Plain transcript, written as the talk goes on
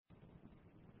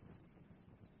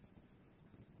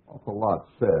awful lot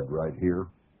said right here,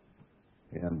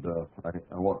 and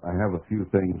I have a few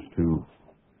things to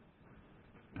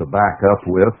back up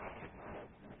with.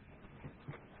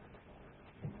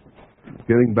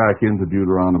 Getting back into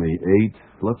Deuteronomy 8,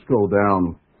 let's go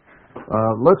down.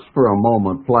 Let's for a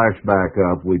moment flash back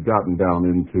up. We've gotten down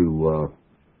into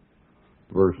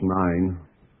verse 9,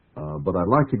 but I'd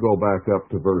like to go back up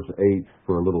to verse 8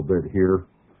 for a little bit here.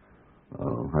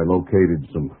 I located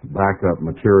some backup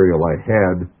material I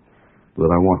had that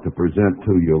I want to present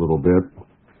to you a little bit.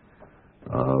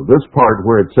 This part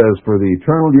where it says, "For the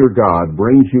eternal your God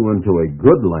brings you into a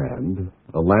good land,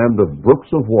 a land of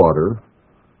brooks of water,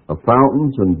 of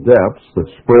fountains and depths that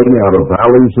spring out of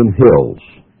valleys and hills."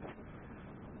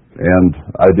 And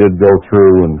I did go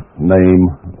through and name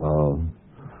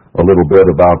a little bit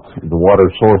about the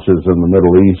water sources in the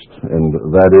Middle East and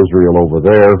that Israel over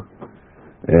there,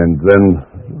 and then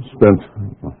spent,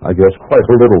 I guess, quite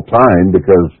a little time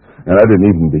and I didn't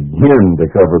even begin to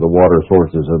cover the water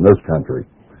sources in this country.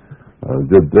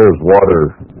 There's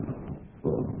water,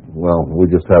 well, we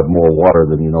just have more water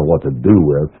than you know what to do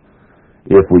with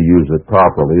if we use it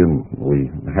properly, and we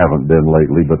haven't been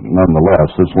lately, but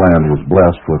nonetheless, this land was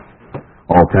blessed with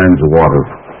all kinds of water.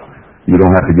 You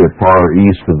don't have to get far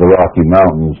east of the Rocky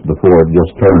Mountains before it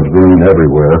just turns green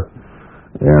everywhere,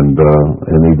 and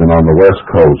even on the west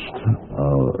coast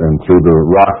and through the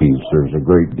Rockies, there's a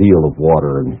great deal of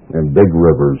water and big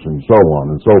rivers and so on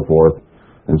and so forth,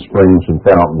 and springs and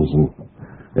fountains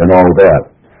and all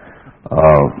that.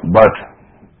 But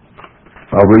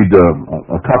I'll read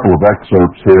a couple of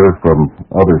excerpts here from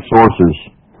other sources,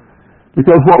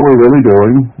 because what we're really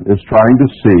doing is trying to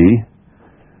see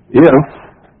if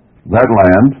that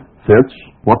land fits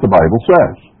what the Bible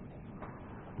says.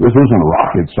 This isn't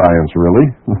rocket science,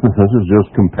 really. This is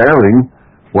just comparing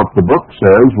what the book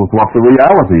says with what the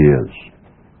reality is.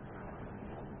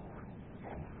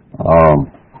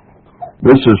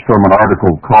 This is from an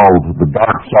article called "The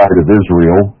Dark Side of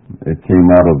Israel." It came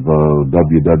out of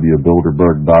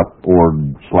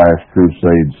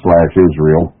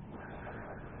www.bilderberg.org/crusade/Israel.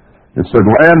 It said,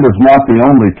 "Land is not the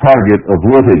only target of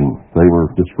looting." They were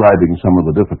describing some of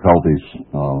the difficulties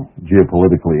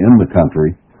geopolitically in the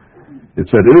country. It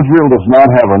said, "Israel does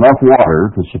not have enough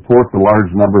water to support the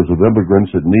large numbers of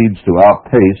immigrants it needs to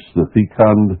outpace the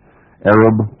fecund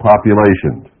Arab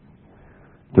population.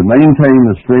 To maintain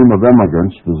the stream of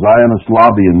immigrants, the Zionist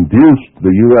lobby induced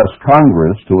the U.S.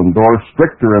 Congress to endorse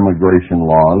stricter immigration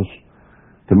laws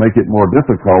to make it more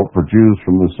difficult for Jews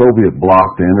from the Soviet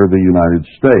bloc to enter the United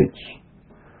States.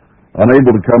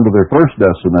 Unable to come to their first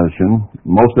destination,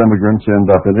 most immigrants end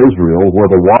up in Israel, where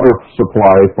the water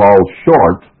supply falls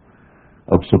short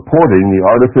of supporting the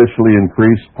artificially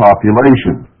increased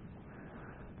population."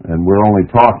 And we're only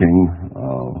talking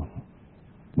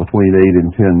between 8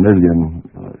 and 10 million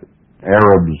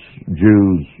Arabs,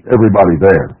 Jews, everybody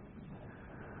there.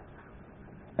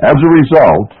 As a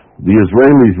result, the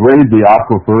Israelis raid the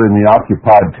aquifer in the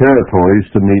occupied territories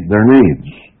to meet their needs.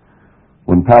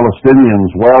 When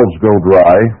Palestinians' wells go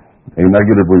dry, a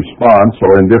negative response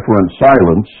or indifferent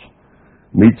silence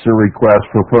meets a request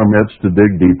for permits to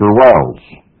dig deeper wells.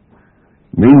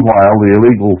 Meanwhile, the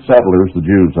illegal settlers, the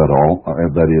Jews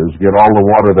that is, get all the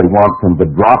water they want from the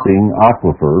dropping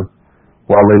aquifer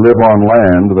while they live on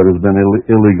land that has been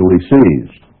illegally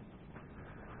seized.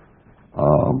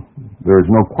 There is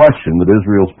no question that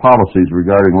Israel's policies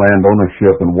regarding land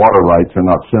ownership and water rights are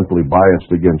not simply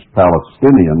biased against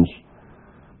Palestinians,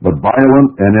 but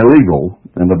violent and illegal,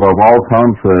 and above all,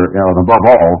 contrary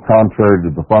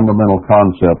to the fundamental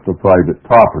concept of private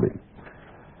property.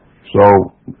 So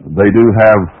they do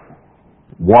have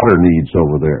water needs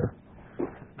over there.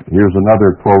 Here's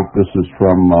another quote. This is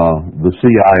from the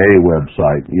CIA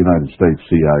website, United States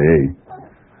CIA.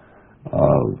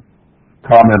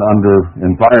 Comment under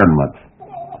environment.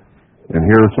 And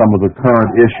here are some of the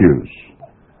current issues.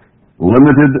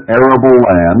 Limited arable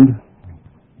land,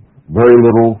 very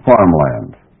little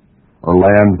farmland, or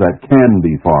land that can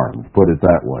be farmed, put it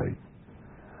that way.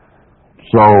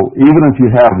 So even if you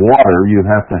have water, you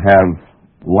have to have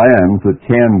land that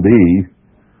can be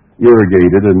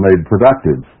irrigated and made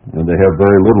productive, and they have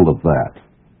very little of that.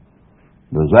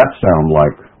 Does that sound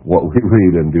like what we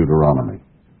read in Deuteronomy?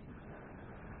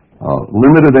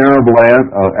 Limited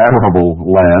arable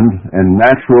land and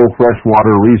natural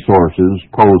freshwater resources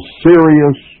pose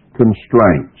serious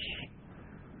constraints.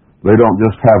 They don't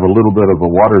just have a little bit of a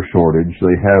water shortage,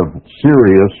 they have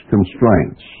serious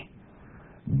constraints.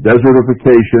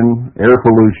 Desertification, air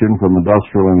pollution from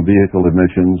industrial and vehicle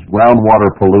emissions, groundwater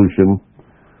pollution,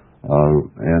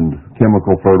 and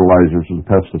chemical fertilizers and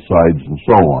pesticides and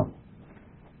so on.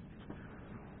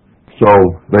 So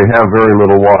they have very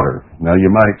little water. Now you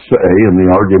might say, and the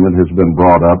argument has been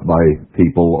brought up by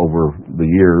people over the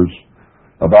years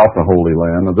about the Holy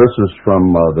Land. Now, this is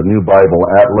from the New Bible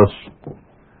Atlas,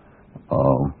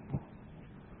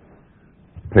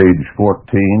 page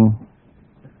 14,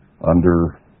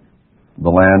 under the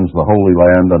lands, the Holy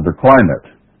Land, under climate.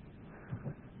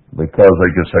 Because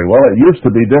they could say, well, it used to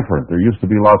be different. There used to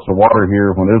be lots of water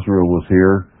here when Israel was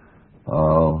here,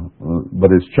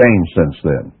 but it's changed since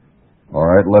then. All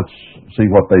right, let's see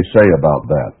what they say about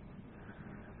that.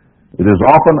 It is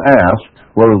often asked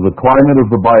whether the climate of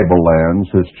the Bible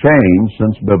lands has changed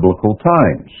since biblical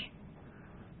times.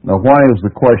 Now, why is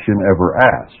the question ever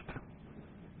asked?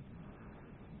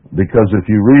 Because if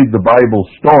you read the Bible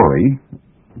story,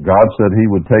 God said He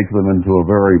would take them into a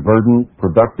very verdant,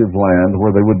 productive land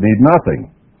where they would need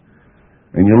nothing.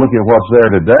 And you look at what's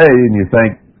there today and you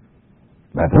think,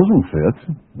 that doesn't fit.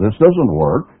 This doesn't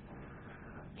work.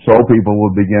 So people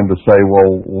would begin to say,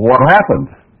 well, what happened?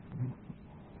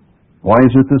 Why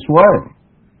is it this way?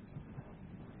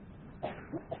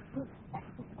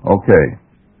 Okay.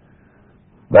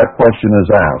 That question is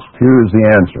asked. Here is the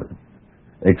answer.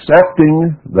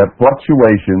 Accepting that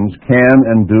fluctuations can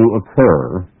and do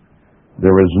occur,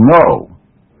 there is no,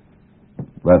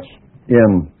 that's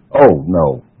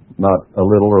no, not a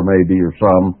little or maybe or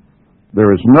some,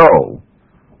 there is no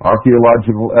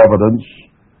archaeological evidence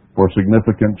for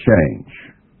significant change.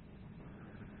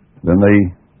 Then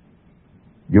they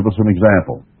give us an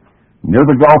example. Near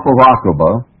the Gulf of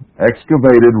Aqaba,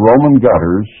 excavated Roman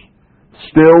gutters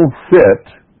still fit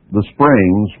the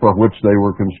springs for which they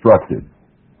were constructed.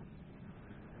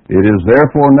 It is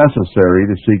therefore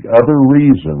necessary to seek other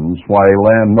reasons why a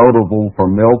land notable for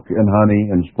milk and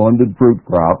honey and splendid fruit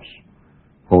crops,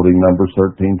 quoting Numbers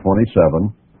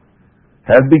 13:27,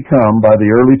 had become by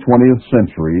the early 20th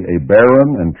century a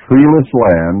barren and treeless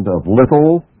land of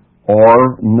little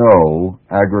or no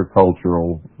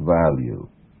agricultural value.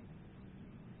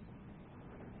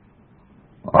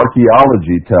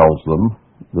 Archaeology tells them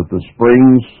that the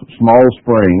springs, small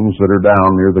springs that are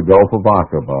down near the Gulf of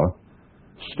Aqaba,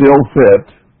 still fit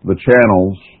the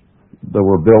channels that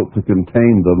were built to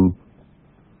contain them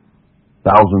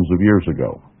thousands of years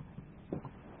ago.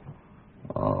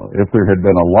 If there had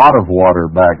been a lot of water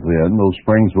back then, those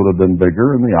springs would have been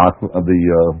bigger, and the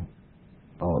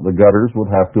gutters would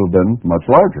have to have been much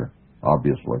larger,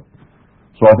 obviously.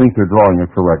 So I think they're drawing a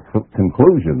correct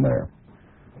conclusion there.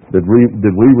 Did we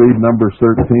read Numbers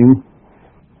 13,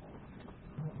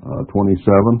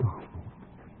 27?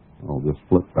 I'll just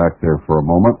flip back there for a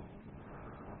moment.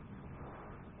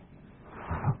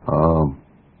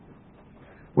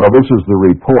 Well, this is the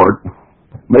report.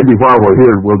 Maybe while we're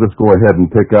here, we'll just go ahead and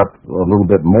pick up a little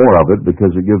bit more of it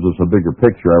because it gives us a bigger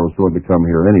picture. I was going to come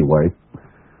here anyway.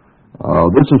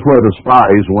 This is where the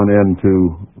spies went in to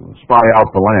spy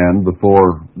out the land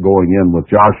before going in with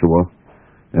Joshua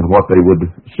and what they would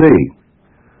see.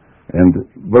 And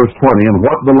verse 20, and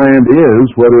what the land is,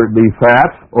 whether it be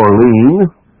fat or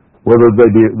lean, whether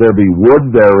there be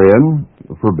wood therein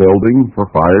for building,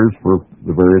 for fires, for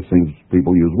the various things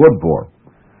people use wood for,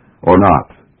 or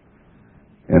not.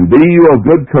 And be you of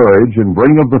good courage, and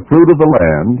bring of the fruit of the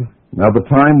land. Now the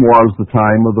time was the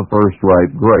time of the first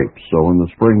ripe grapes, so in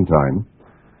the springtime.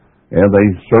 And they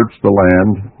searched the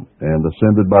land, and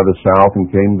ascended by the south, and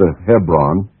came to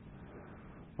Hebron.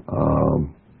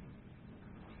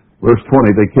 Verse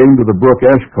 20, they came to the brook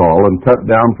Eshcol, and cut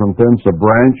down from thence a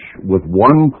branch with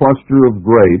one cluster of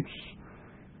grapes,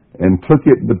 and took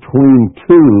it between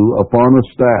two upon a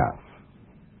staff.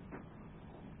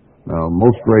 Now,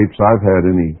 most grapes I've had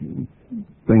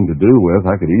anything to do with,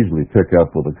 I could easily pick up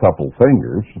with a couple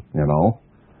fingers,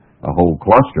 a whole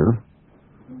cluster.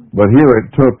 But here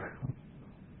it took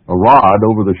a rod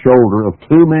over the shoulder of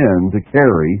two men to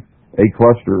carry a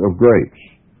cluster of grapes.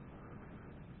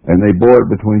 And they bore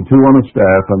it between two on a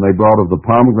staff, and they brought of the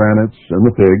pomegranates and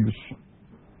the figs.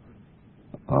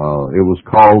 It was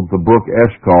called the brook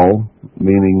Eshcol,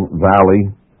 meaning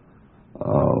valley,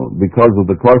 because of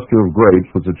the cluster of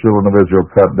grapes which the children of Israel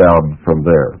cut down from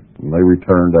there. And they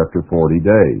returned after 40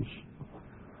 days.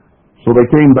 So they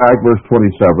came back, verse 27,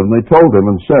 they told him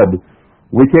and said,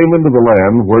 we came into the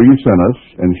land where you sent us,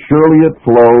 and surely it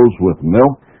flows with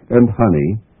milk and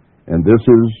honey, and this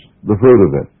is the fruit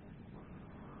of it.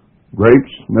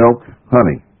 Grapes, milk,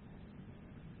 honey.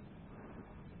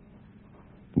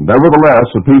 Nevertheless,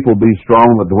 the people be strong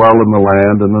that dwell in the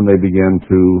land, and then they began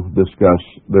to discuss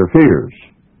their fears.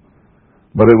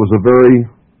 But it was a very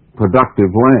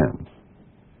productive land.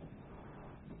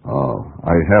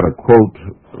 I had a quote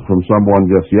from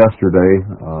someone just yesterday.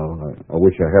 I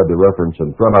wish I had the reference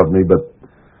in front of me, but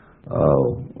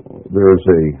There's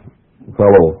a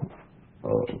fellow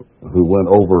who went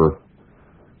over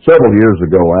several years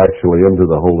ago, actually, into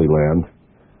the Holy Land,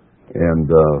 and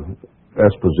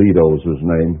Esposito is his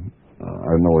name.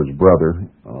 I know his brother,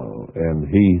 and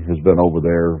he has been over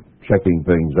there checking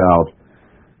things out.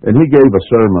 And he gave a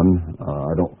sermon.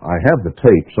 I have the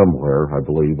tape somewhere, I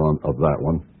believe, of that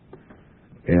one.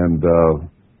 And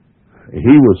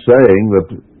he was saying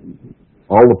that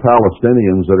all the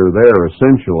Palestinians that are there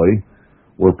essentially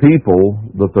were people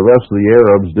that the rest of the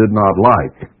Arabs did not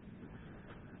like.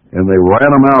 And they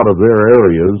ran them out of their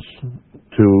areas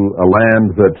to a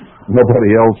land that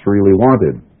nobody else really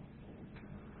wanted.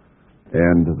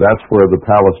 And that's where the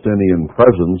Palestinian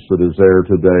presence that is there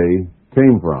today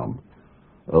came from,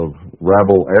 of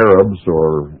rabble Arabs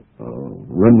or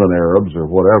remnant Arabs or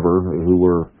whatever who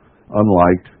were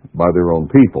unliked by their own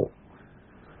people.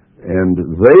 And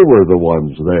they were the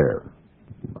ones there.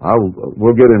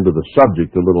 We'll get into the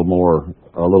subject a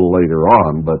little later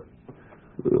on, but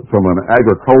from an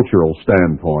agricultural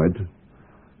standpoint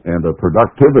and a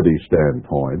productivity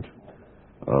standpoint,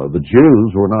 the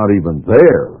Jews were not even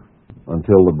there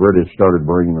until the British started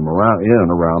bringing them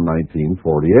around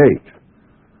 1948.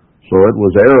 So it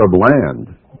was Arab land.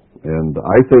 And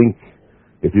I think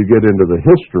if you get into the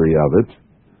history of it,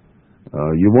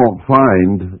 you won't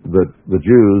find that the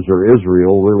Jews or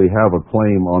Israel really have a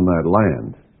claim on that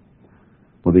land.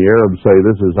 When the Arabs say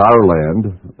this is our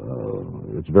land,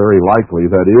 it's very likely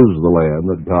that is the land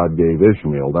that God gave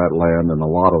Ishmael. That land and a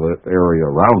lot of the area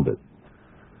around it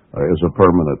is a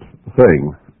permanent thing,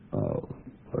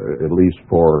 at least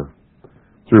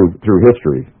through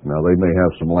history. Now, they may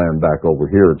have some land back over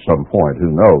here at some point,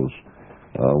 who knows,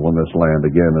 when this land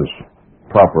again is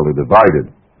properly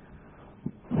divided.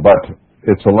 But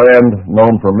it's a land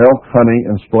known for milk, honey,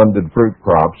 and splendid fruit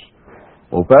crops.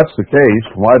 Well, if that's the case,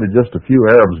 why did just a few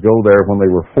Arabs go there when they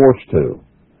were forced to?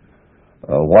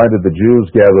 Why did the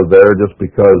Jews gather there just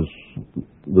because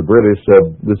the British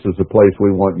said, this is the place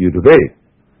we want you to be?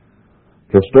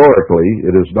 Historically,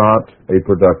 it is not a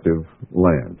productive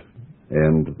land,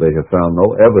 and they have found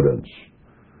no evidence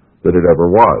that it ever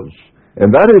was.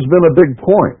 And that has been a big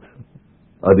point,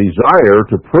 a desire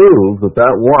to prove that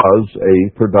that was a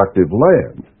productive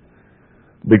land,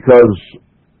 because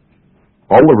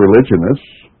all the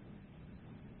religionists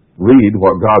read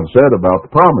what God said about the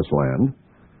Promised Land,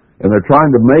 and they're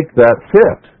trying to make that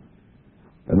fit,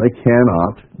 and they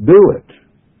cannot do it.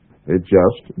 It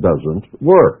just doesn't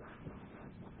work.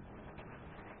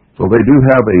 So they do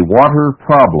have a water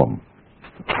problem.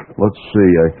 Let's see,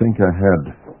 I think I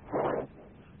had...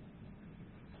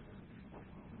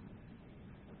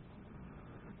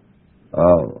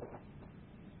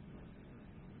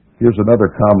 here's another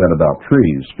comment about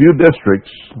trees. Few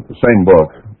districts, the same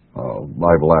book,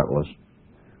 Bible Atlas,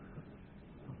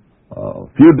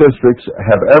 few districts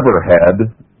have ever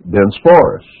had dense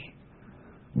forests,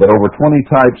 but over 20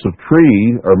 types of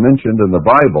tree are mentioned in the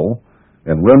Bible,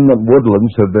 and remnant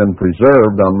woodlands have been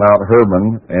preserved on Mount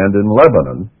Hermon and in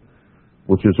Lebanon,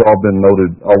 which has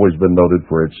always been noted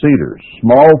for its cedars.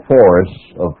 Small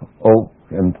forests of oak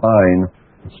and pine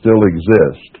still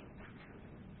exist.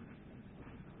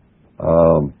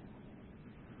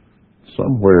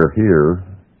 Somewhere here,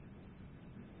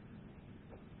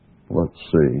 let's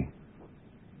see.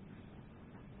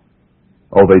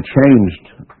 Oh, they changed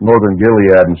northern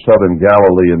Gilead and southern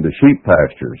Galilee into sheep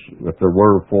pastures. If there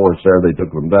were forests there, they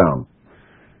took them down.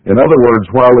 In other words,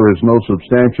 while there is no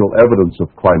substantial evidence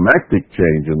of climatic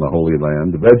change in the Holy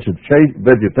Land,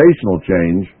 vegetational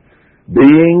change,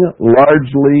 being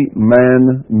largely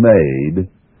man-made,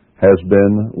 has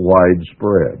been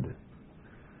widespread.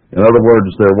 In other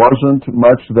words, there wasn't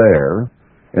much there,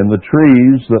 and the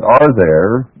trees that are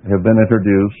there have been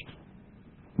introduced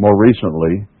more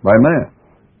recently by man.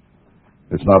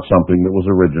 It's not something that was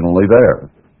originally there.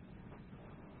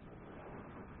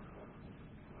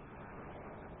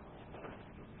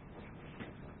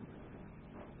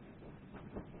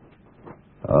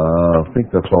 I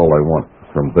think that's all I want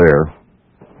from there.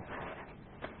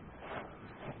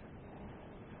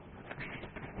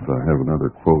 I have another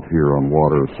quote here on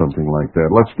water or something like that.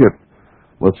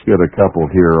 Let's get a couple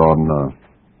here on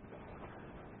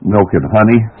milk and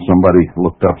honey. Somebody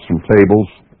looked up some tables.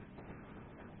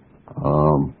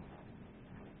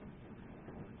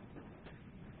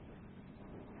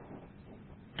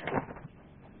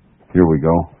 Here we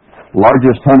go.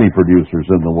 Largest honey producers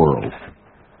in the world: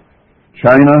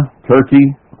 China,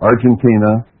 Turkey,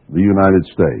 Argentina, the United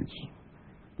States.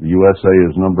 The USA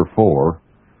is number 4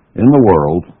 in the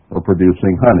world for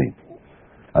producing honey.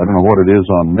 I don't know what it is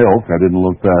on milk. I didn't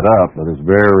look that up, but it's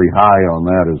very high on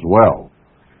that as well.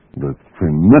 The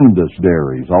tremendous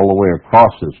dairies all the way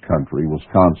across this country.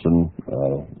 Wisconsin,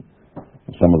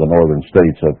 some of the northern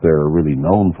states up there are really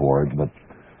known for it, but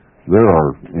there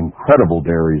are incredible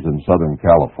dairies in Southern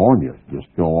California. Just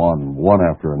go on one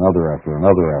after another, after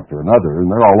another, after another,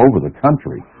 and they're all over the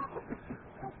country.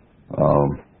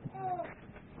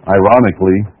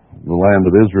 Ironically, the land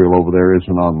of Israel over there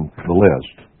isn't on the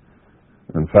list.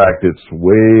 In fact, it's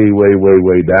way, way, way,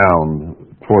 way down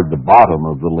toward the bottom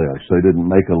of the list. They didn't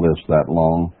make a list that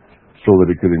long so that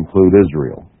it could include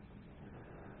Israel.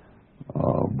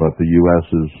 But the U.S.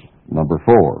 is number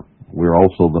 4. We're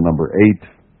also the number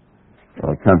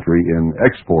 8 country in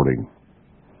exporting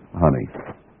honey.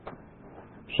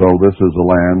 So this is a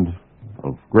land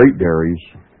of great dairies,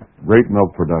 great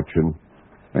milk production,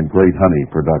 and great honey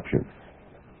production.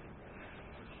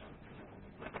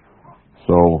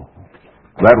 So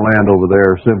that land over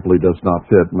there simply does not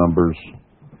fit Numbers,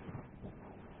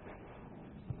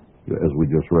 as we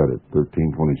just read it,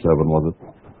 13:27, was it?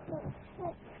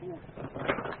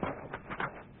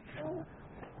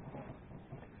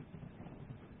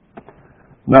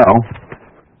 Now,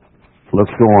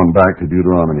 let's go on back to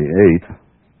Deuteronomy 8.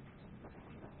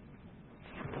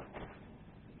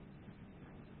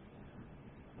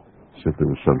 See if there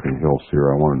was something else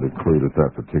here I wanted to include at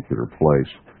that particular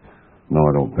place. No,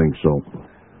 I don't think so.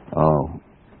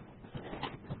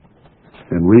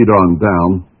 And read on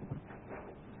down.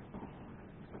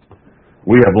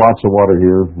 We have lots of water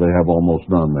here. They have almost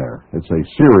none there. It's a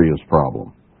serious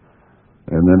problem.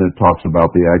 And then it talks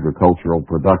about the agricultural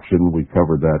production. We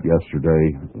covered that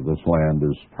yesterday. This land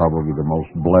is probably the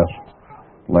most blessed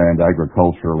land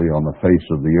agriculturally on the face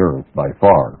of the earth by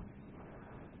far,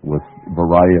 with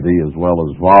variety as well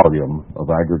as volume of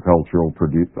agricultural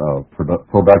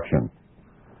production.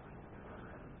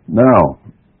 Now,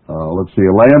 let's see,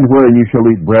 a land wherein you shall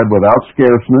eat bread without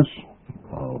scarceness.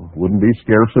 Wouldn't be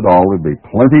scarce at all. There'd be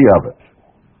plenty of it.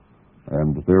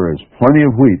 And there is plenty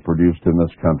of wheat produced in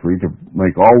this country to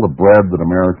make all the bread that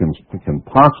Americans can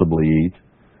possibly eat,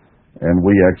 and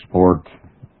we export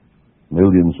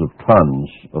millions of tons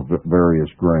of various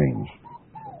grains.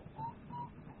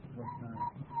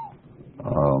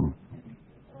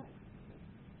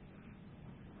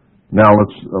 Now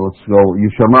let's go. You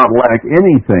shall not lack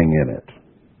anything in it.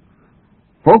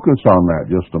 Focus on that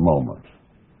just a moment.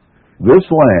 This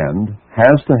land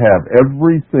has to have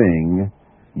everything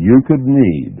you could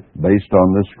need based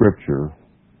on this scripture,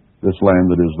 this land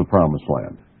that is the promised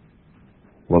land.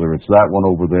 Whether it's that one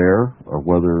over there or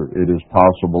whether it is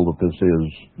possible that this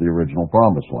is the original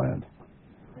promised land.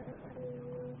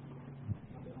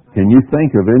 Can you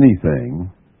think of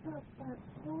anything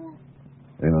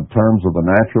in terms of a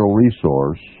natural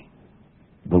resource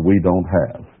that we don't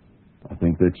have? I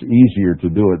think it's easier to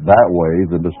do it that way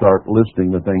than to start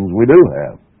listing the things we do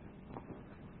have.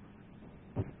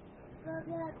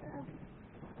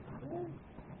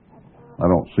 I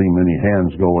don't see many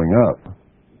hands going up.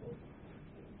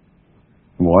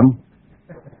 One?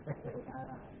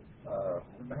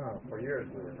 For years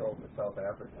we were told that South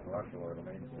Africa and Russia were the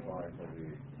main supply for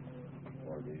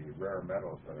the rare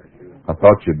metals that are used. I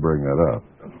thought you'd bring that up.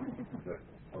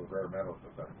 Those rare metals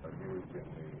that are used in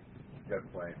the jet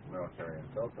planes, military, and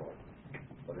so forth.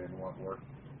 But in what work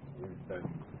we've been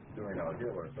doing out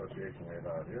here, what association we have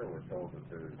out here, we're told that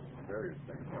there's various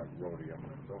things like rhodium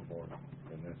and so forth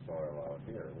in this soil out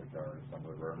here, which are some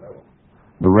of the rare metals.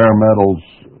 The rare metals,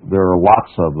 there are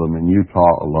lots of them in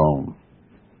Utah alone,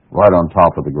 right on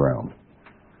top of the ground.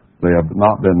 They have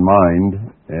not been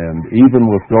mined, and even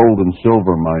with gold and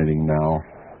silver mining now,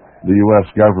 the U.S.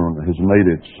 government has made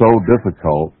it so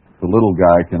difficult, the little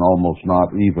guy can almost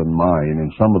not even mine,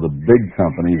 and some of the big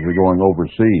companies are going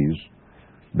overseas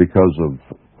because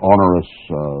of onerous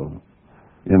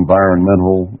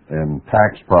environmental and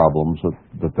tax problems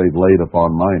that they've laid upon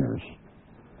miners.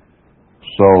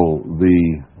 So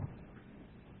the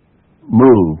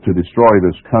move to destroy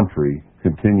this country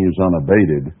continues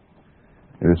unabated.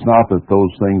 And it's not that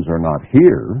those things are not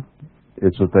here,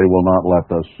 it's that they will not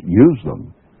let us use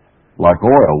them. Like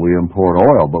oil, we import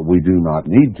oil, but we do not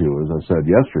need to. As I said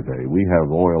yesterday, we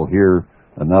have oil here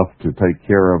enough to take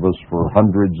care of us for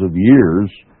hundreds of years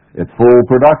at full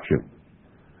production.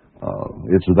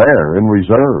 It's there in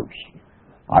reserves.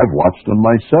 I've watched them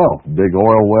myself, big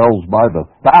oil wells by the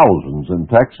thousands in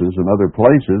Texas and other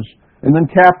places, and then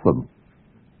cap them.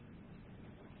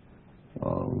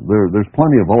 There's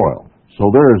plenty of oil. So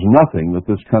there is nothing that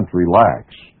this country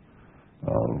lacks.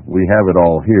 We have it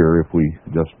all here if we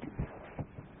just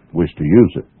wish to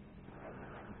use it.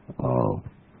 Well,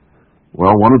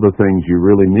 one of the things you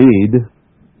really need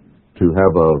to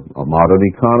have a modern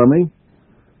economy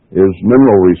is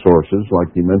mineral resources,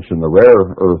 like you mentioned, the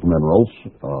rare earth minerals.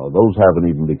 Those haven't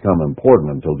even become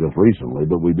important until just recently,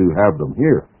 but we do have them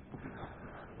here.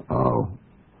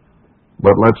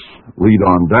 But let's read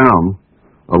on down.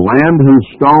 A land whose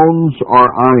stones are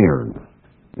iron,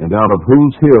 and out of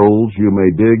whose hills you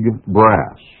may dig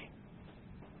brass.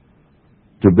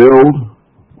 To build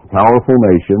a powerful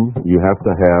nation, you have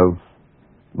to have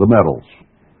the metals.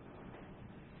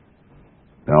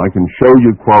 Now, I can show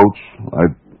you quotes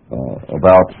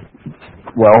about,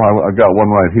 well, I've got one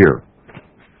right here.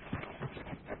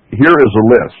 Here is a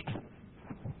list.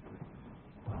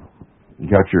 You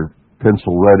got your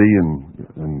pencil ready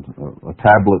and a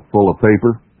tablet full of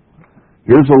paper.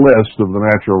 Here's a list of the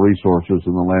natural resources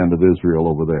in the land of Israel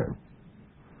over there.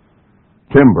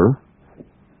 Timber,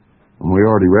 and we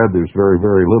already read there's very,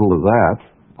 very little of that.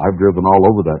 I've driven all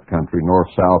over that country, north,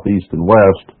 south, east, and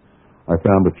west. I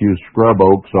found a few scrub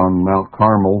oaks on Mount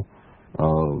Carmel.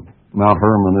 Mount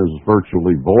Hermon is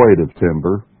virtually void of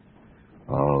timber.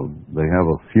 They have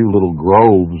a few little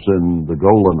groves in the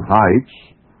Golan Heights.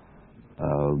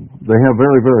 They have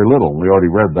very, very little. We already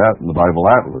read that in the Bible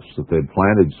Atlas, that they'd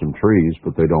planted some trees,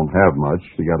 but they don't have much.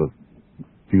 They got a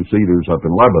few cedars up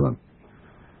in Lebanon.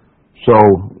 So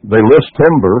they list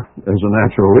timber as a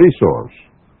natural resource,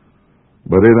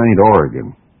 but it ain't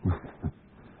Oregon,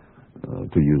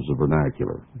 to use the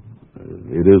vernacular.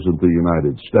 It isn't the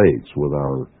United States with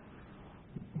our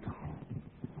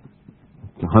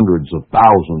hundreds of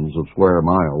thousands of square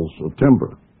miles of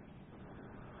timber.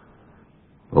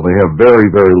 Well, they have very,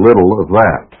 very little of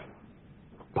that.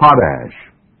 Potash,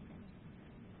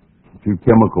 a few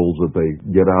chemicals that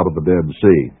they get out of the Dead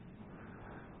Sea.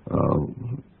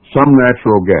 Some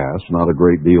natural gas, not a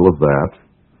great deal of that.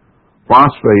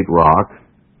 Phosphate rock,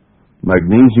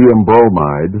 magnesium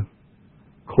bromide,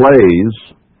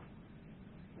 clays,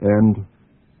 and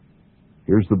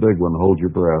here's the big one, hold your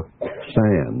breath,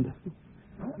 sand.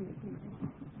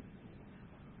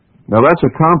 Now, that's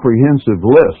a comprehensive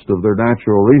list of their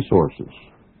natural resources.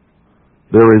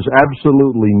 There is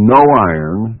absolutely no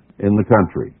iron in the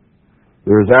country.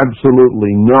 There is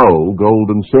absolutely no gold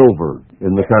and silver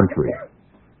in the country.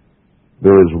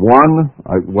 There is one,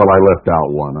 I left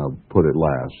out one, I'll put it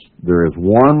last. There is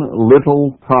one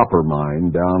little copper mine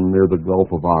down near the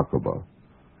Gulf of Aqaba,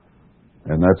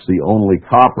 and that's the only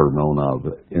copper known of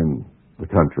in the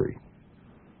country.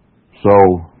 So,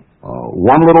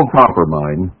 one little copper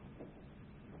mine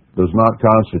does not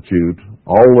constitute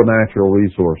all the natural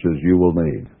resources you will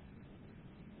need.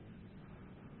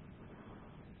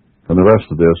 And the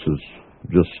rest of this is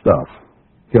just stuff,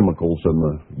 chemicals in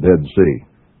the Dead Sea.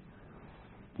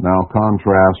 Now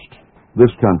contrast this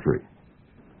country.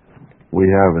 We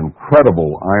have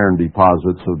incredible iron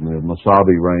deposits in the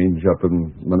Mesabi Range up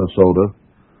in Minnesota.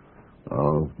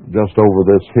 Just over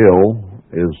this hill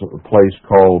is a place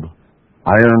called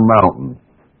Iron Mountain.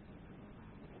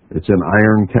 It's in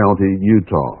Iron County,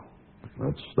 Utah.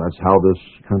 That's how this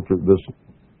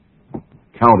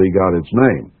county got its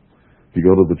name. If you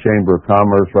go to the Chamber of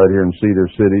Commerce right here in Cedar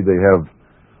City, they have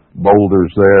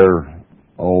boulders there,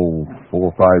 4,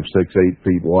 5, 6, 8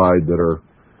 feet wide that are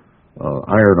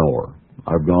iron ore.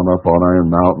 I've gone up on Iron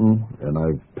Mountain and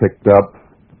I've picked up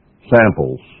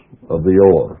samples of the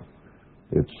ore.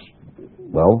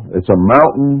 It's a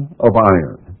mountain of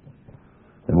iron.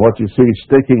 And what you see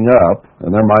sticking up,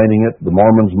 and they're mining it, the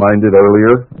Mormons mined it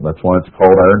earlier, that's why it's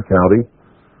called Iron County,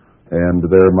 and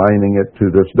they're mining it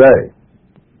to this day.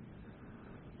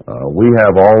 We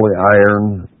have all the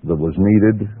iron that was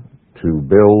needed to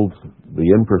build the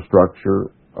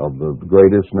infrastructure of the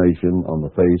greatest nation on the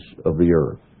face of the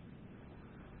earth.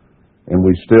 And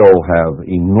we still have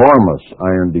enormous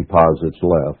iron deposits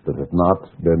left that have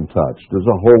not been touched. There's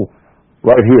a whole,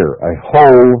 right here, a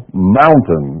whole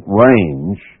mountain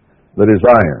range that is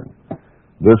iron.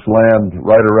 This land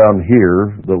right around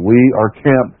here that we are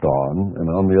camped on, and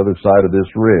on the other side of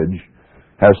this ridge,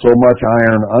 has so much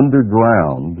iron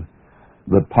underground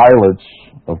that pilots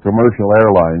of commercial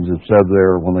airlines have said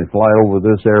there when they fly over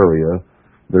this area,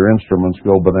 their instruments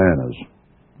go bananas.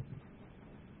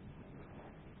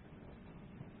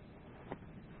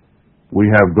 We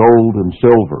have gold and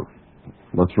silver.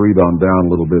 Let's read on down a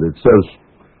little bit. It says,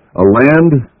 a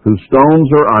land whose stones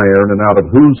are iron and out of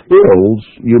whose hills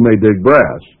you may dig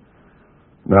brass.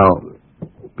 Now,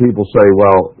 people say,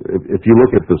 well, if you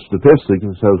look at the statistics,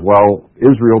 it says, well,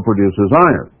 Israel produces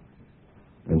iron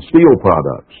and steel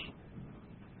products.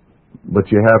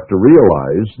 But you have to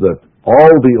realize that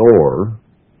all the ore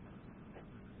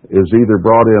is either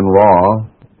brought in raw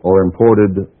or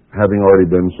imported having already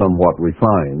been somewhat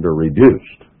refined or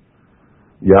reduced.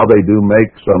 Yeah, they do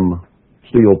make some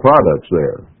steel products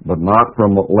there, but not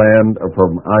from land or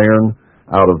from iron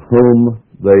out of whom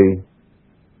they,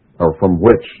 or from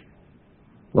which,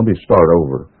 let me start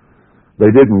over.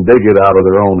 They didn't dig it out of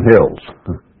their own hills,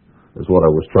 is what I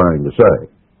was trying to say.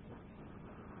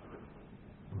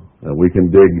 And we can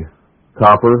dig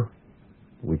copper,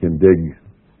 we can dig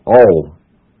all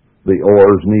the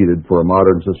ores needed for a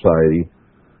modern society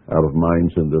out of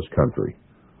mines in this country.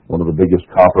 One of the biggest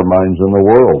copper mines in the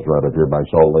world is right up here by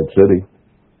Salt Lake City.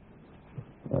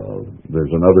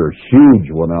 There's another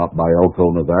huge one out by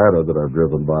Elko, Nevada that I've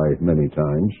driven by many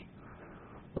times.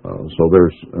 So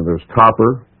there's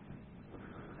copper.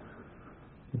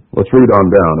 Let's read on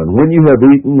down. And when you have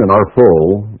eaten and are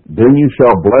full, then you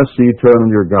shall bless the eternal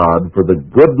your God for the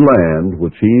good land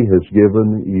which he has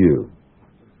given you.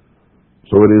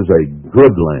 So it is a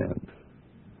good land.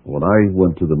 When I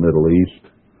went to the Middle East,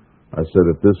 I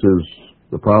said, if this is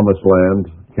the promised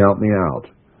land, count me out.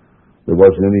 There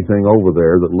wasn't anything over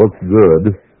there that looked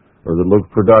good or that looked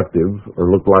productive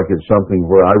or looked like it's something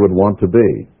where I would want to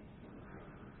be.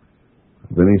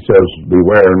 Then he says,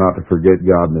 beware not to forget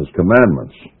God and his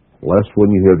commandments, lest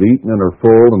when you have eaten and are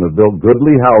full and have built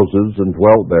goodly houses and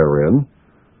dwelt therein,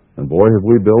 and boy, have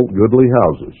we built goodly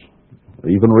houses,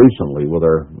 even recently with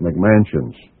our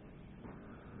McMansions.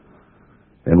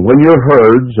 And when your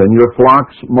herds and your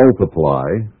flocks multiply,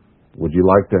 would you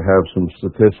like to have some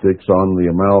statistics on the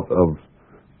amount of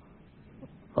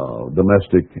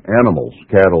domestic animals,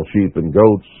 cattle, sheep, and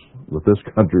goats that this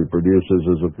country produces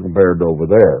as compared to over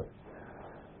there?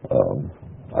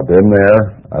 I've been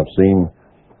there. I've seen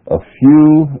a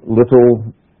few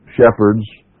little shepherds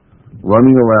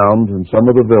running around in some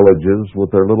of the villages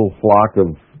with their little flock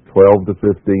of 12 to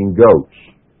 15 goats.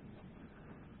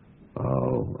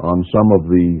 On some of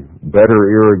the better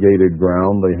irrigated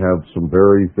ground, they have some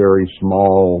very, very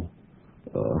small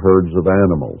herds of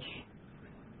animals.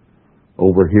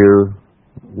 Over here,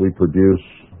 we produce,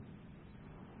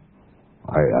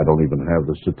 I don't even have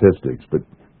the statistics, but,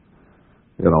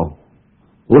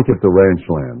 look at the ranch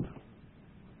land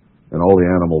and all the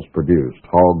animals produced,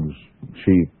 hogs,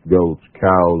 sheep, goats,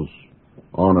 cows,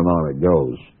 on and on it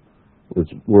goes.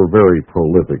 We're very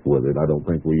prolific with it. I don't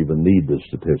think we even need the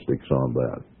statistics on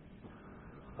that.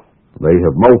 They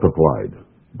have multiplied,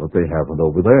 but they haven't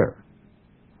over there.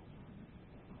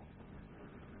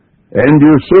 And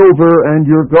your silver and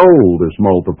your gold is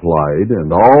multiplied,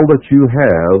 and all that you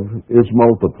have is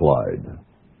multiplied.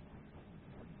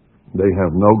 They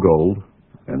have no gold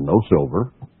and no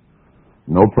silver,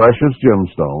 no precious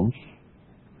gemstones,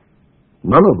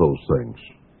 none of those things.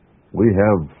 We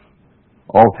have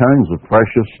all kinds of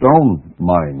precious stone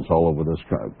mines all over this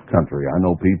country. I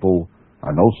know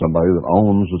somebody that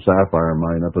owns a sapphire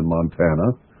mine up in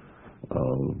Montana.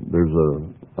 There's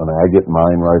an agate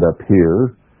mine right up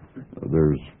here.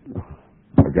 There's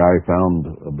a guy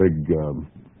found a big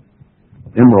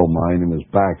emerald mine in his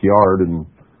backyard in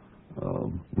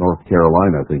North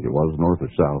Carolina, I think it was, north or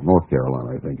south, North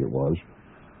Carolina, I think it was.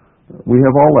 We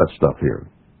have all that stuff here.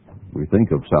 We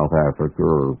think of South Africa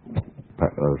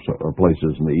or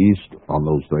places in the east on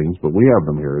those things, but we have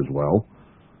them here as well,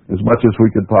 as much as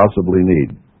we could possibly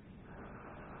need.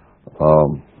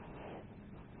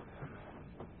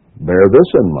 Bear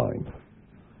this in mind,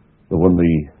 that when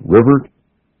the river,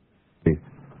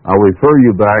 I'll refer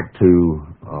you back to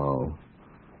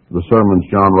the sermons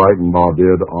John Reitenbaugh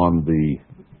did on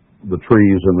the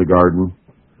trees in the garden,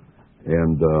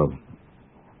 and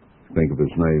think of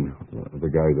his name, the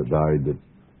guy that died,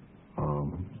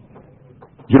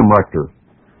 Jim Rector,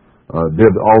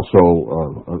 did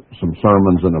also some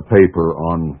sermons in a paper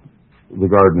on the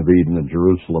Garden of Eden and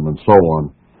Jerusalem and so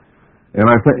on. And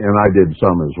I did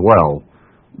some as well.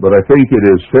 But I think it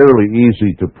is fairly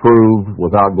easy to prove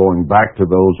without going back to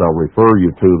those. I'll refer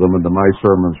you to them and to my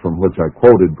sermons from which I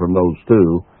quoted from those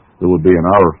two that would be in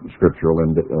our scriptural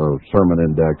sermon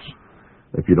index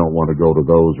if you don't want to go to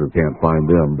those or can't find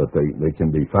them, but they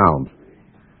can be found.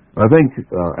 I think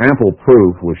ample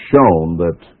proof was shown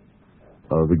that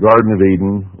the Garden of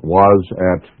Eden was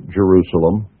at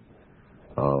Jerusalem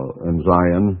and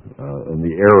Zion, in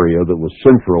the area that was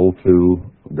central to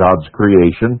God's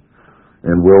creation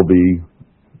and will be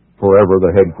forever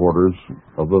the headquarters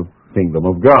of the kingdom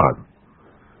of God.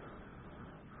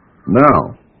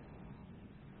 Now,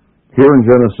 here in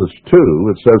Genesis 2,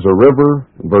 it says, a river,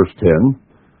 in verse 10,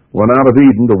 went out of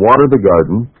Eden to water the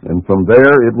garden, and from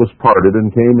there it was parted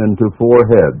and came into four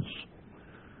heads.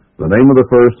 The name of the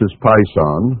first is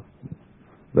Pison,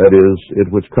 that is,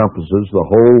 it which compasses the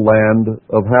whole land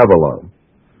of Havilah,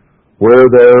 where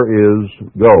there is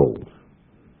gold,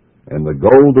 and the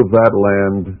gold of that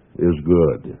land is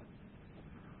good.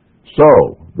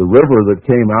 So, the river that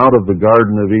came out of the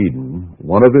Garden of Eden,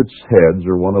 one of its heads,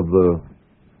 or one of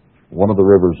the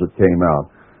rivers that came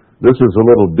out. This is a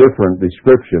little different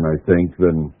description, I think,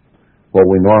 than what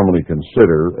we normally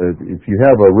consider. If you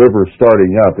have a river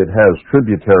starting up, it has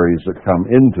tributaries that come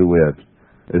into it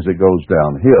as it goes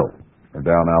downhill, or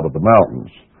down out of the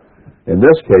mountains. In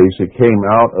this case, it came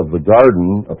out of the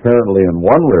garden, apparently in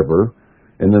one river,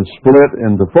 and then split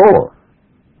into four.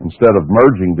 Instead of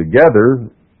merging together,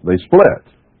 they split.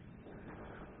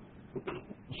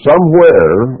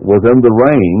 Somewhere within the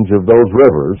range of those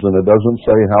rivers, and it doesn't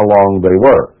say how long they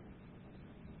were,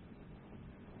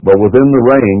 but within the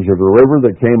range of the river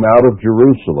that came out of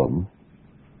Jerusalem,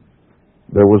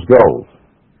 there was gold.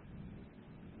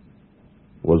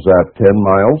 Was that 10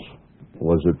 miles?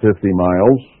 Was it 50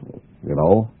 miles?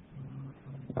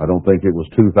 I don't think it was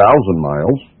 2,000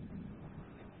 miles.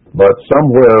 But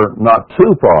somewhere not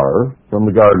too far from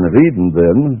the Garden of Eden,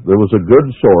 then, there was a good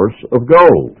source of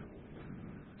gold.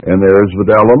 And there's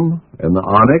bdellium and the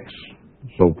onyx,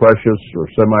 so precious or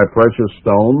semi-precious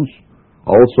stones,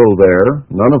 also there,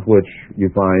 none of which you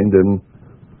find in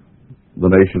the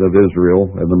nation of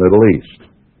Israel and the Middle East,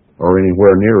 or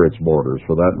anywhere near its borders,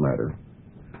 for that matter.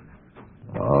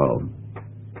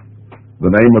 The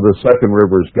name of the second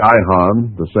river is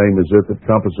Gihon, the same as it that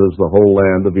compasses the whole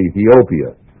land of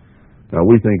Ethiopia. Now,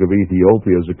 we think of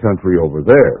Ethiopia as a country over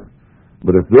there,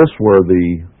 but if this were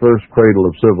the first cradle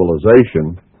of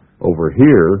civilization over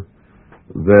here,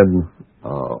 then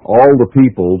all the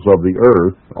peoples of the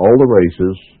earth, all the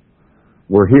races,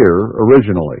 were here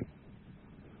originally.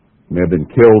 They had been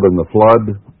killed in the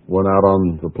flood, went out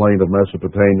on the plain of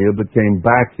Mesopotamia, but came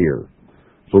back here.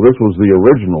 So this was the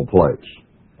original place.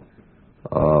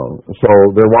 So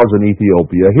there was an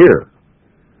Ethiopia here.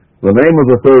 The name of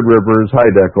the third river is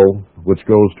Hiddekel, which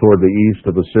goes toward the east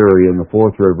of Assyria, and the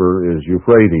fourth river is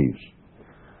Euphrates.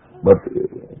 But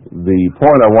the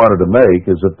point I wanted to make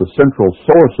is that the central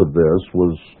source of this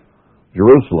was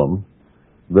Jerusalem.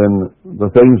 Then the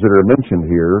things that are mentioned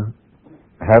here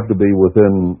have to be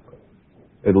within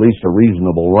at least a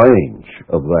reasonable range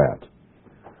of that.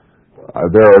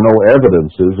 There are no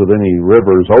evidences of any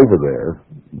rivers over there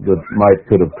that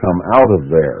could have come out of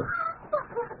there.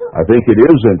 I think it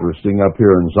is interesting up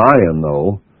here in Zion,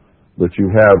 though, that you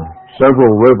have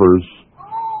several rivers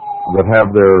that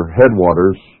have their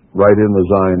headwaters right in the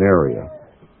Zion area.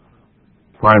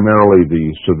 Primarily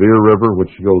the Sevier River,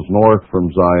 which goes north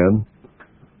from Zion,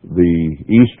 the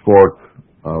east fork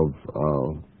of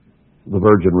the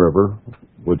Virgin River,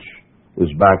 which is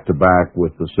back to back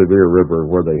with the Sevier River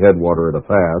where they headwater at a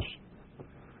pass.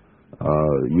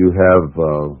 You have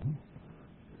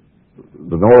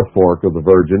the North Fork of the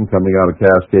Virgin coming out of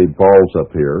Cascade Falls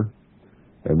up here,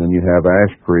 and then you have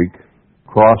Ash Creek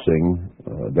crossing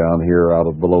down here out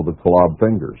of below the Kolob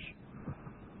Fingers.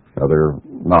 Now, they're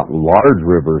not large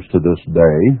rivers to this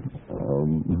day,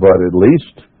 but at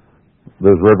least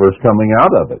there's rivers coming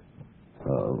out of it,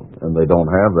 and they don't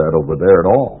have that over there at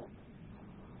all.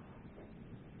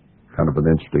 Kind of an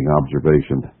interesting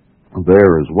observation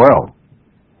there as well.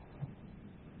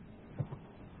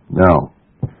 Now,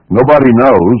 nobody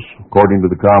knows, according to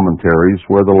the commentaries,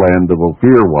 where the land of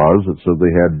Ophir was. It said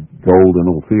they had gold in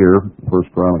Ophir, 1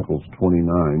 Chronicles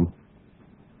 29.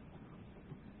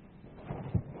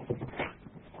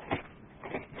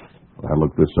 I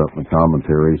looked this up in the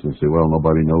commentaries and say, well,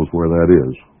 nobody knows where that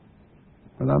is.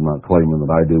 And I'm not claiming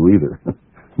that I do either.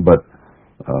 But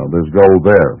there's gold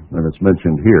there, and it's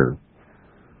mentioned here.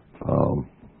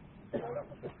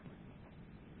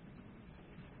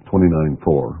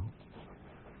 29:4.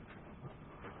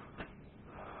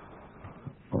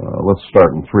 Let's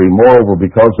start in 3. Moreover,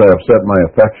 because I have set my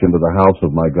affection to the house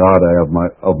of my God, I have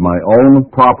of my own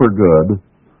proper good,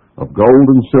 of gold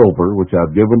and silver, which I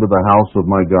have given to the house of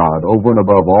my God, over and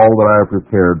above all that I have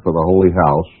prepared for the holy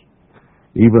house,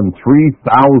 even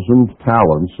 3,000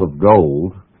 talents of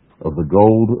gold, of the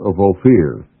gold of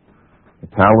Ophir. A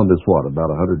talent is what? About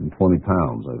 120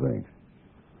 pounds, I think.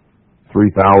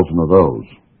 3,000 of those.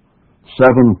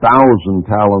 7,000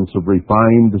 talents of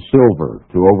refined silver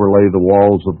to overlay the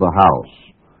walls of the house.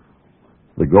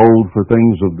 The gold for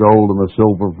things of gold, and the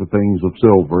silver for things of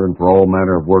silver, and for all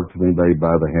manner of work to be made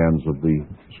by the hands of the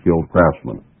skilled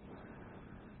craftsman.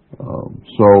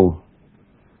 So,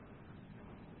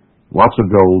 lots of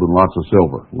gold and lots of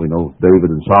silver. We know David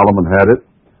and Solomon had it.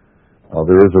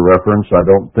 There is a reference, I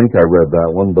don't think I read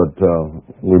that one, but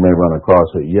we may run across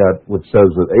it yet, which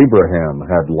says that Abraham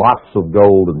had lots of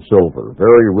gold and silver,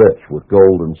 very rich with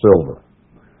gold and silver.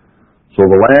 So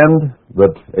the land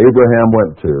that Abraham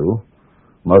went to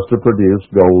must have produced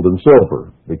gold and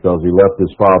silver, because he left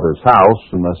his father's house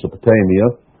in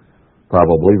Mesopotamia,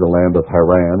 probably the land of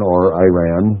Haran or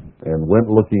Iran, and went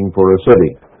looking for a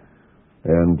city.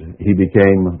 And he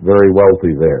became very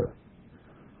wealthy there.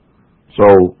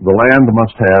 So the land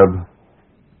must have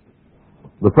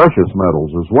the precious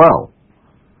metals as well.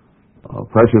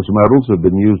 Precious metals have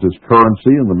been used as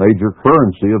currency, and the major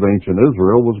currency of ancient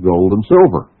Israel was gold and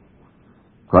silver.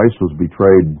 Christ was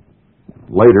betrayed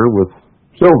later with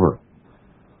silver.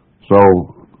 So,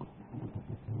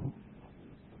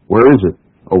 where is it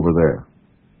over there?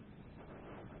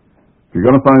 If you're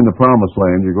going to find the promised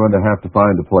land, you're going to have to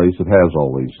find a place that has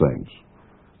all these things.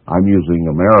 I'm using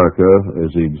America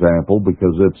as the example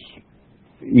because it's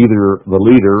either the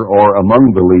leader or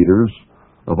among the leaders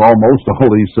of almost all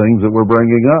these things that we're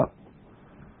bringing up.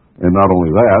 And not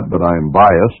only that, but I'm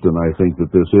biased, and I think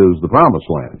that this is the promised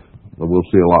land. But we'll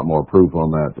see a lot more proof on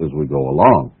that as we go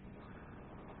along.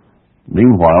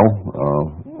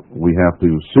 Meanwhile, we have to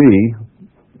see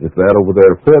if that over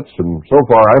there fits, and so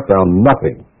far I've found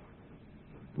nothing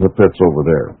that fits over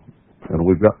there. And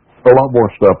we've got a lot more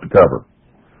stuff to cover.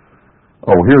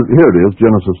 Oh, here it is,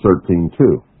 Genesis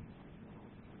 13:2.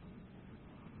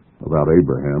 About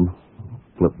Abraham.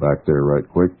 Flip back there right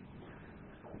quick.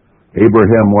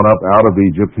 Abraham went up out of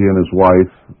Egypt, he and his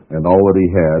wife, and all that he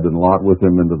had, and Lot with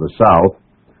him into the south.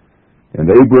 And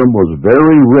Abram was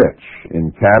very rich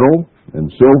in cattle,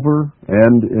 and silver,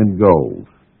 and in gold.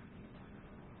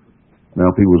 Now,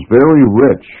 if he was very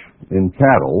rich in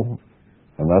cattle,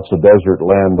 and that's the desert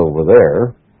land over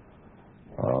there,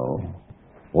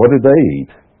 what did they eat?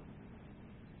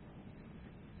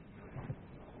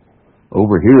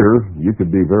 Over here, you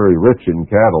could be very rich in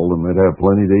cattle, and they'd have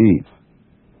plenty to eat.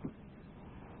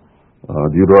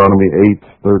 Deuteronomy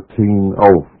 8:13.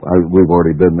 We've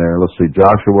already been there. Let's see,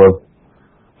 Joshua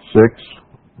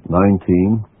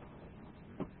 6:19.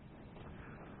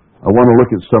 I want to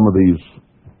look at some of these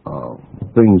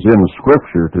things in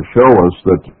Scripture to show us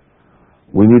that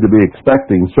we need to be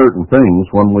expecting certain things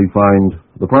when we find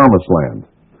the Promised Land.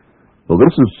 So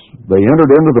they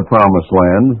entered into the Promised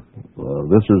Land.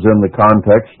 This is in the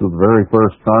context of the very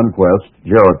first conquest,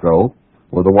 Jericho,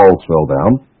 where the walls fell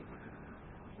down.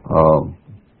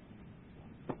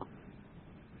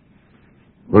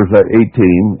 Verse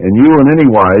 18, and you in any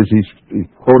wise, he's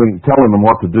telling them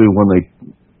what to do when they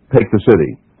take the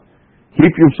city.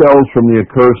 Keep yourselves from the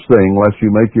accursed thing, lest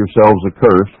you make yourselves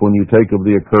accursed when you take of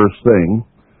the accursed thing,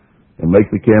 and make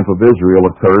the camp of Israel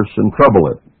a curse and trouble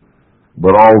it.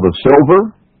 But all the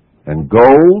silver and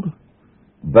gold,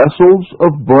 vessels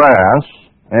of brass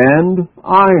and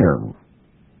iron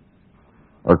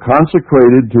are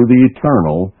consecrated to the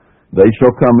eternal. They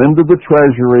shall come into the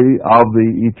treasury of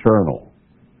the eternal.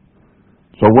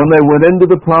 So when they went into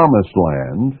the promised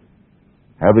land,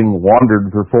 having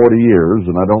wandered for 40 years,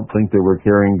 and I don't think they were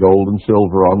carrying gold and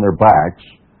silver on their backs,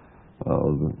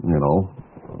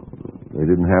 they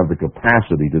didn't have the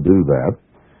capacity to do that.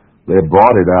 They had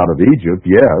brought it out of Egypt,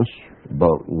 yes,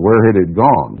 but where had it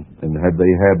gone? And had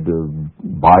they had to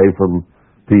buy from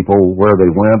people where they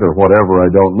went or whatever, I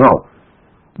don't know.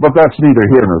 But that's neither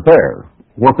here nor there.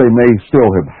 What they may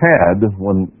still have had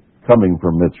when coming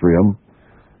from Mitzrayim,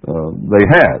 they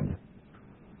had.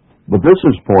 But this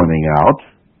is pointing out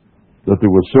that there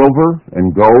was silver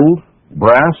and gold,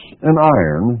 brass and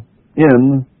iron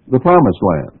in the Promised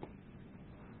Land.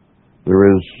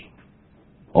 There is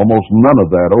almost none of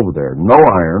that over there. No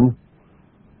iron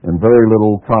and very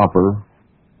little copper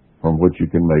from which you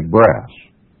can make brass.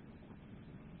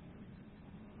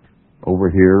 Over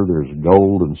here, there's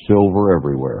gold and silver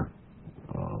everywhere,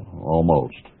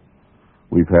 almost.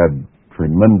 We've had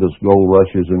tremendous gold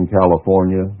rushes in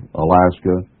California,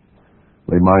 Alaska.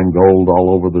 They mine gold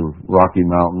all over the Rocky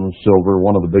Mountains. Silver,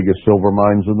 one of the biggest silver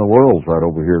mines in the world, is right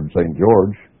over here in St.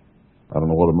 George. I don't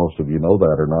know whether most of you know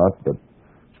that or not, but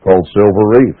it's called Silver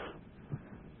Reef.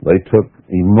 They took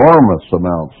enormous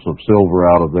amounts of silver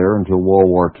out of there until World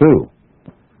War II.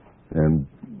 And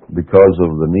because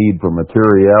of the need for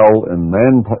materiel and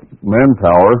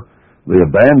manpower, they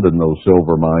abandoned those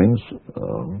silver mines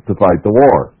to fight the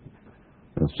war.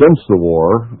 And since the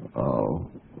war,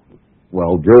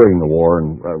 during the war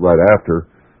and right after,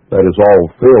 that is all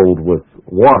filled with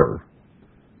water.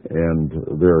 And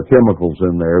there are chemicals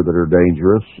in there that are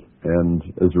dangerous, and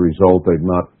as a result, they've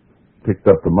not picked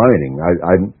up the mining.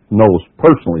 I know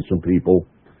personally some people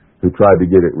who tried to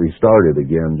get it restarted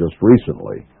again just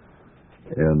recently.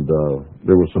 And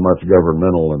there was so much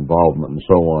governmental involvement and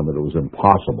so on that it was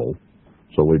impossible,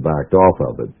 so we backed off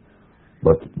of it.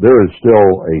 But there is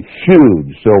still a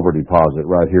huge silver deposit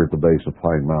right here at the base of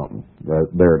Pine Mountain.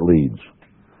 There it leads.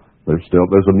 There's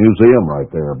a museum right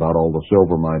there about all the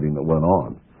silver mining that went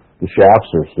on. The shafts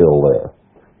are still there.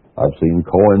 I've seen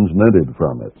coins minted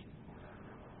from it.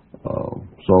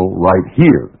 So right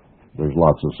here, there's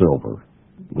lots of silver.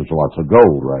 There's lots of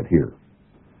gold right here.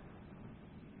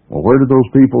 Well, where did those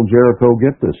people in Jericho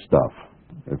get this stuff?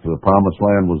 If the promised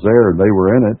land was there and they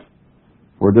were in it,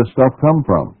 where'd this stuff come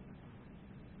from?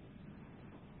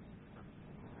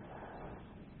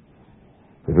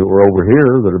 If it were over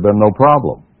here, there'd have been no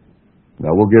problem. Now,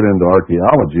 we'll get into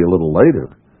archaeology a little later,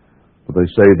 but they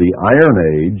say the Iron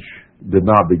Age did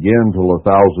not begin till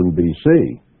 1000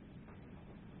 B.C.,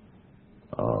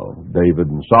 David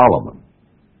and Solomon.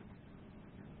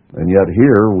 And yet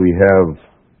here we have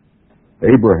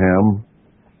Abraham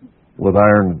with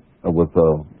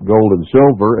gold and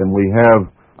silver, and we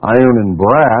have iron and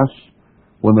brass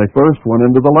when they first went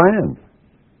into the land.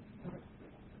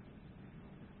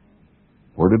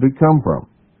 Where did it come from?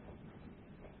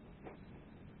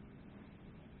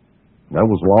 That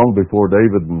was long before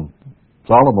David and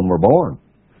Solomon were born.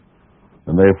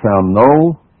 And they have found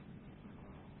no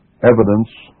evidence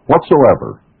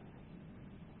whatsoever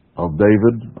of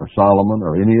David or Solomon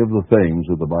or any of the things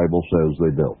that the Bible says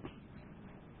they built.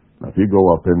 Now, if you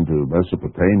go up into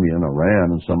Mesopotamia and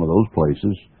Iran and some of those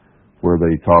places where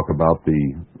they talk about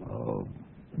the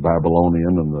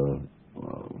Babylonian and the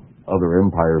other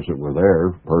empires that were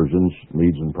there, Persians,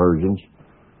 Medes and Persians,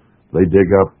 they dig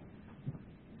up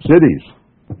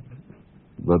cities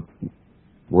that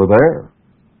were there.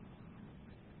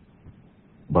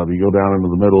 But you go down into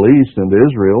the Middle East, into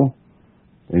Israel,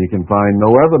 and you can find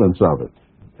no evidence of it.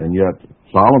 And yet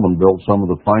Solomon built some of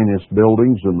the finest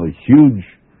buildings and the huge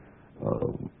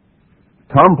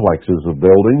complexes of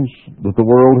buildings that the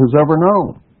world has ever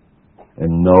known.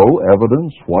 And no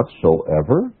evidence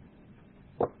whatsoever.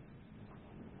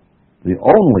 The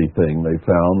only thing they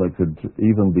found that could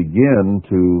even begin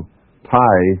to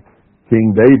tie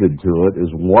King David to it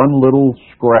is one little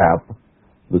scrap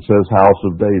that says House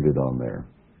of David on there.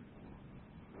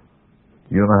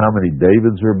 You know how many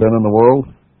Davids there have been in the world?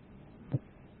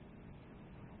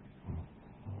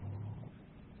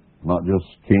 Not just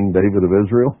King David of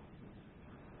Israel.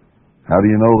 How do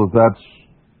you know that that's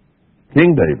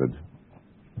King David?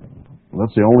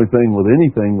 That's the only thing with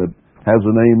anything that has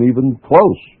a name even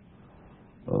close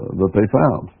that they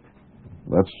found.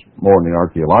 That's more in the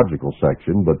archaeological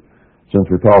section, but since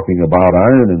we're talking about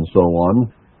iron and so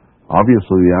on,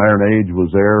 obviously the Iron Age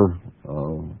was there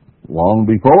long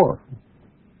before.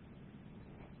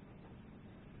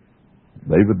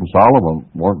 David and Solomon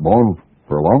weren't born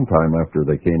for a long time after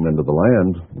they came into the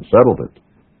land and settled it.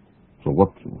 So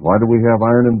why do we have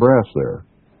iron and brass there?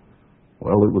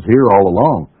 Well, it was here all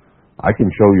along. I can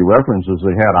show you references.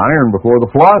 They had iron before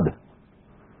the flood.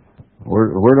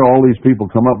 Where do all these people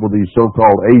come up with these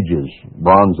so-called ages,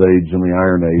 Bronze Age and the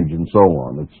Iron Age and so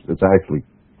on? It's actually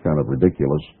kind of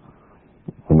ridiculous.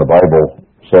 And the Bible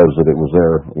says that it was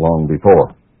there long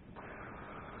before.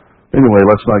 Anyway,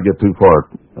 let's not get too far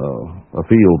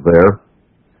afield there.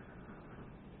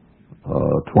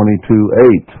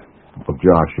 22:8 of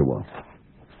Joshua.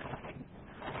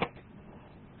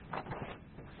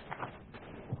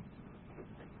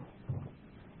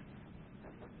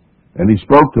 And he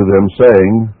spoke to them,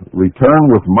 saying,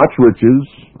 Return with much riches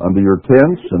unto your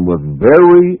tents, and with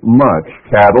very much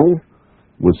cattle,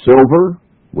 with silver,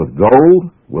 with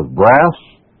gold, with brass,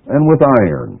 and with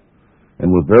iron,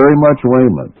 and with very much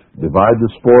raiment. Divide the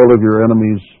spoil of your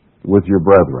enemies with your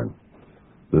brethren.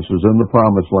 This is in the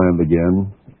promised land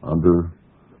again, under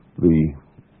the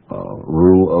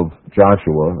rule of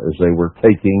Joshua, as they were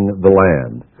taking the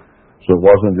land. So it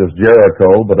wasn't just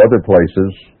Jericho, but other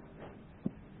places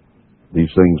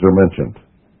these things are mentioned.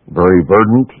 Very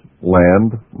verdant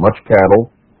land, much cattle,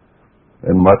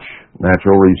 and much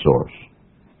natural resource.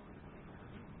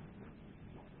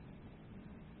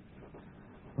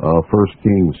 1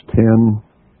 Kings 10.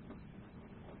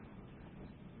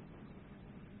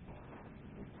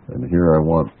 And here I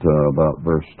want about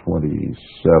verse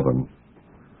 27,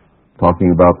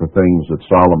 talking about the things that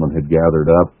Solomon had gathered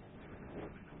up.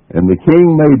 And the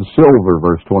king made silver,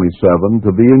 verse 27,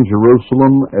 to be in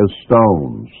Jerusalem as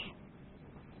stones,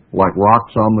 like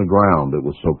rocks on the ground. It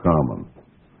was so common.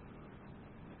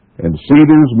 And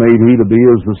cedars made he to be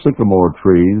as the sycamore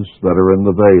trees that are in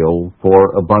the vale,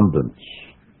 for abundance.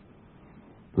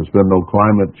 There's been no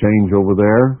climate change over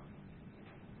there.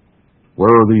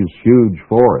 Where are these huge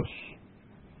forests?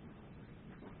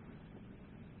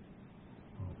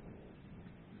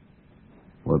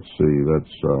 Let's see,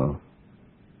 that's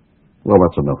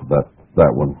enough of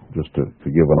that one, just to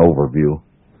give an overview.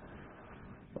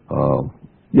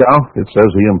 Yeah, it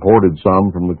says he imported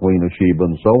some from the Queen of Sheba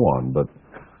and so on, but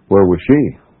where was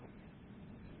she?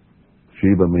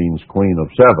 Sheba means Queen of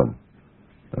Seven,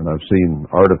 and I've seen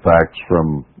artifacts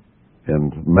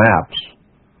and maps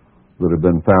that have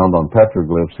been found on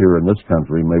petroglyphs here in this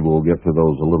country. Maybe we'll get to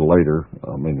those a little later.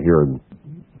 Here in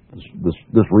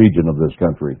this region of this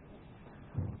country,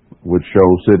 which show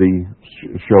 7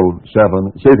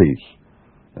 cities,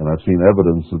 and I've seen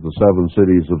evidence of the 7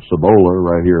 cities of Cibola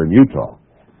right here in Utah.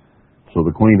 So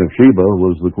the Queen of Sheba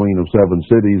was the Queen of 7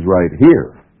 cities right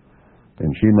here, and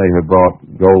she may have brought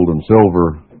gold and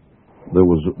silver that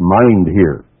was mined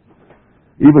here.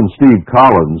 Even Steve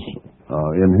Collins,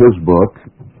 in his book,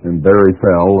 in Barry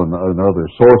Fell and other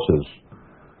sources,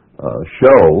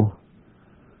 show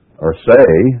or say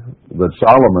that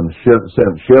Solomon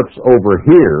sent ships over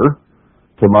here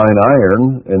to mine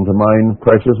iron and to mine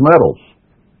precious metals.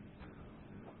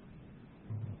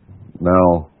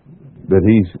 Now, did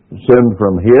he send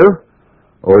from here,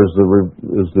 or is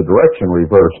the direction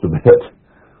reversed a bit?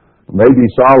 Maybe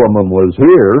Solomon was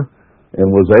here and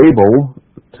was able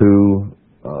to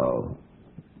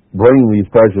bring these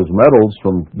precious metals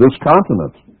from this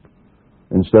continent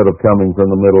instead of coming from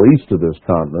the Middle East to this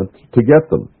continent to get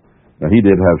them. Now, he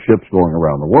did have ships going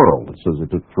around the world. It says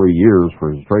it took 3 years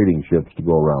for his trading ships to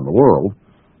go around the world,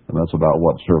 and that's about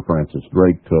what Sir Francis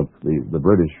Drake took, the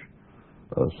British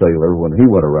sailor, when he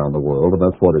went around the world, and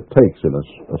that's what it takes in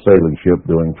a sailing ship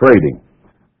doing trading.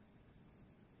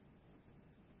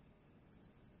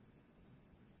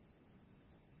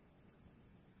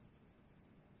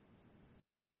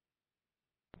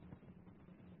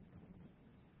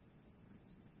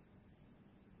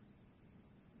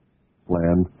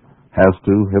 Land has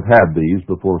to have had these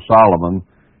before Solomon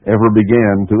ever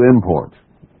began to import,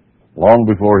 long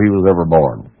before he was ever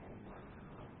born.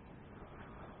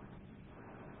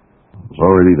 It was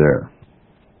already there.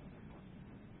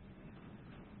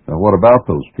 Now, what about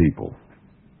those people?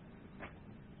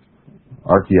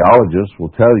 Archaeologists will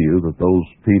tell you that those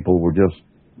people were just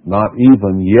not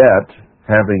even yet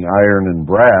having iron and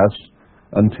brass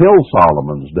until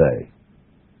Solomon's day.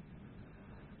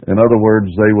 In other words,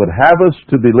 they would have us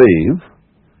to believe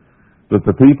that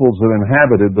the peoples that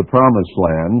inhabited the Promised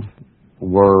Land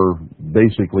were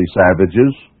basically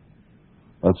savages.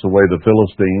 That's the way the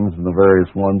Philistines and the various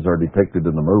ones are depicted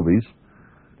in the movies,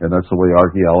 and that's the way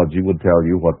archaeology would tell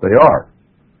you what they are.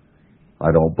 I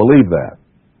don't believe that.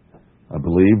 I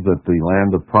believe that the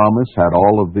land of promise had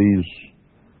all of these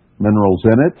minerals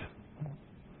in it,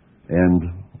 and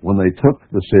when they took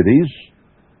the cities,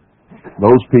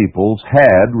 those peoples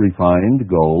had refined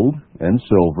gold and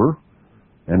silver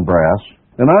and brass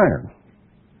and iron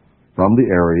from the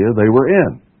area they were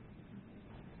in.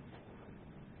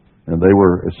 And they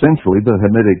were essentially the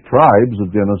Hamitic tribes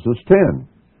of Genesis 10.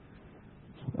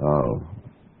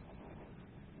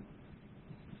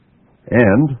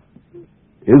 And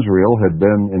Israel had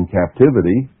been in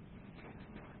captivity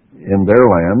in their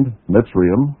land,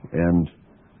 Mitzrayim, and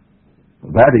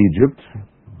that Egypt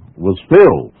was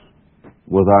filled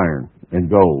with iron and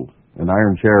gold and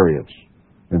iron chariots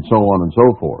and so on and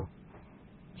so forth.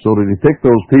 So to depict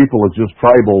those people as just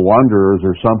tribal wanderers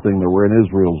or something that were in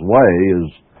Israel's way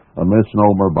is a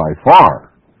misnomer by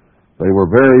far. They were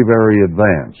very, very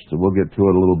advanced. We'll get to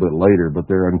it a little bit later, but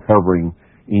they're uncovering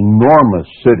enormous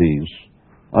cities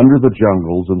under the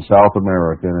jungles in South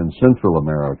America and in Central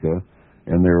America,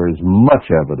 and there is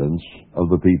much evidence of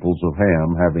the peoples of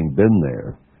Ham having been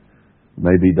there.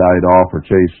 Maybe died off or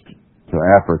chased to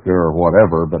Africa or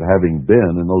whatever, but having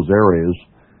been in those areas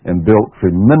and built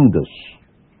tremendous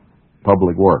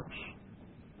public works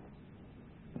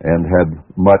and had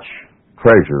much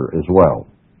treasure as well.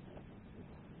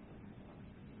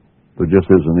 There just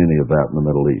isn't any of that in the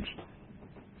Middle East.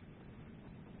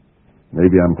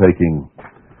 Maybe I'm taking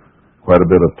quite a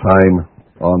bit of time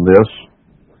on this,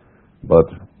 but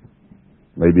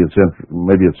maybe it's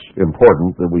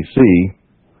important that we see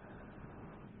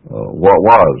what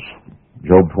was.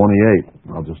 Job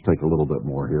 28. I'll just take a little bit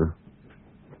more here.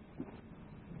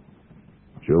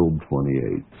 Job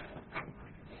 28.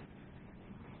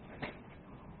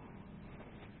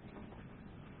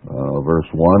 Verse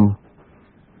 1.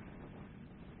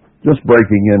 Just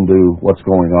breaking into what's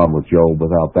going on with Job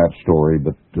without that story,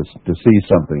 but to see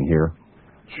something here.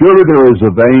 Surely there is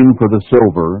a vein for the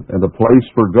silver and a place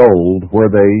for gold where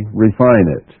they refine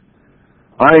it.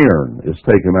 Iron is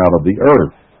taken out of the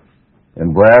earth,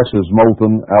 and brass is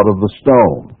molten out of the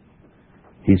stone.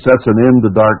 He sets an end to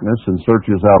darkness and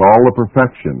searches out all the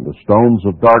perfection, the stones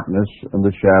of darkness and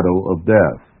the shadow of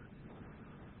death.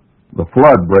 The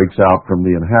flood breaks out from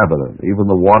the inhabitant. Even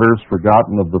the waters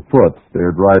forgotten of the foot, they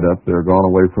are dried up, they are gone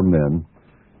away from men.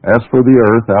 As for the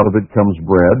earth, out of it comes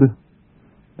bread,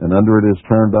 and under it is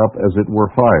turned up as it were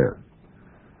fire.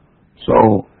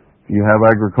 So you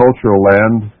have agricultural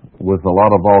land with a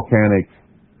lot of volcanic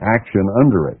action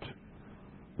under it.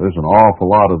 There's an awful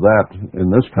lot of that in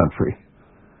this country.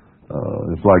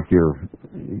 It's like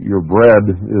your bread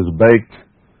is baked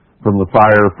from the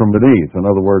fire from beneath. In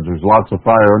other words, there's lots of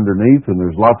fire underneath and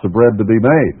there's lots of bread to be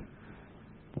made.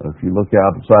 If you look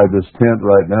outside this tent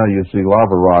right now, you see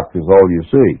lava rock is all you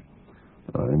see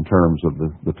in terms of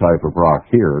the type of rock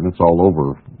here. And it's all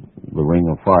over the ring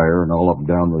of fire and all up and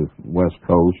down the west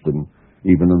coast and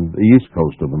even in the east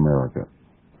coast of America.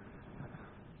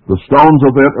 The stones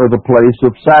of it are the place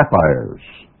of sapphires,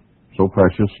 so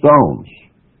precious stones.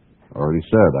 I already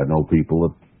said, I know people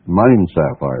that mine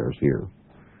sapphires here.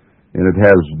 And it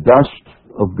has dust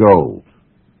of gold.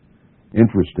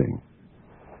 Interesting.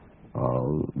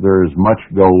 There is much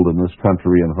gold in this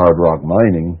country in hard rock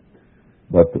mining,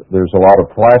 but there's a lot of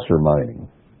placer mining.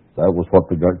 That was what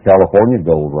the California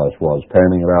gold rush was,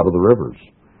 panning it out of the rivers.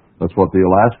 That's what the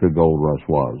Alaska gold rush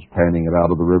was, panning it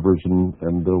out of the rivers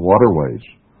and the waterways.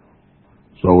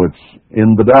 So it's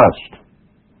in the dust.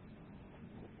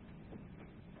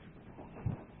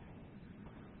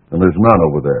 And there's none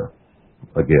over there,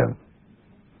 again.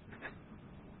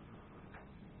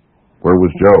 Where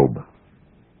was Job?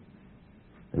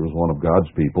 He was one of God's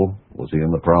people. Was he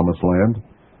in the promised land?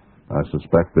 I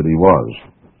suspect that he was.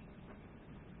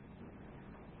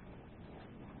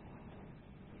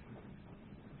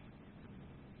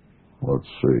 Let's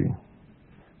see.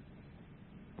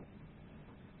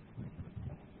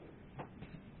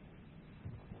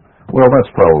 Well,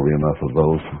 that's probably enough of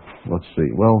those. Let's see.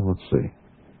 Let's see.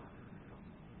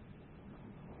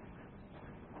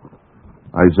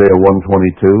 Isaiah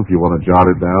 1:22, if you want to jot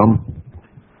it down.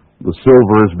 The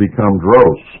silver has become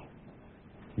dross.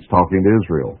 He's talking to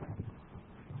Israel.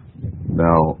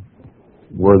 Now,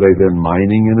 were they then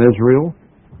mining in Israel?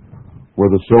 Where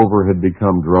the silver had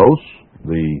become dross?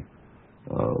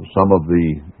 Some of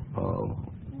the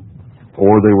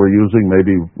ore they were using,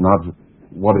 maybe not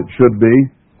what it should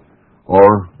be,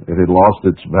 or it had lost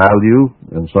its value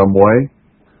in some way,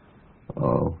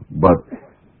 but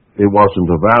it wasn't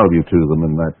of value to them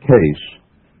in that case.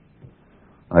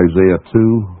 Isaiah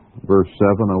 2, verse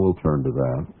 7, I will turn to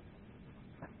that.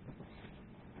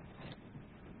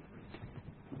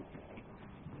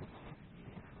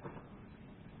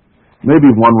 Maybe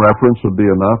one reference would be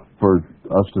enough for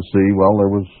us to see, well, there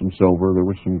was some silver, there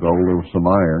was some gold, there was some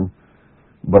iron,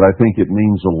 but I think it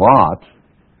means a lot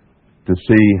to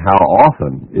see how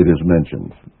often it is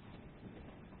mentioned,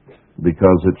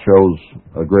 because it shows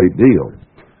a great deal.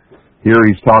 Here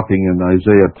he's talking in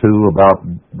Isaiah 2 about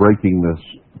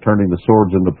turning the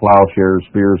swords into plowshares,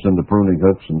 spears into pruning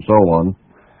hooks, and so on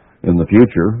in the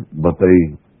future. But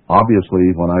they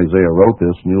obviously, when Isaiah wrote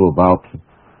this, knew about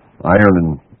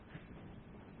iron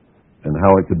and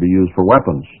how it could be used for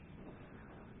weapons.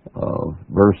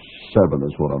 Verse 7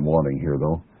 is what I'm wanting here,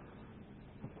 though.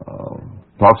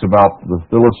 Talks about the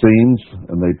Philistines,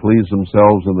 and they please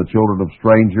themselves in the children of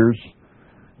strangers.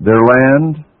 Their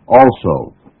land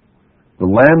also, the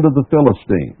land of the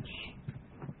Philistines,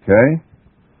 okay,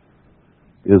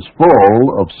 is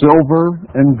full of silver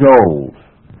and gold.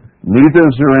 Neither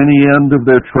is there any end of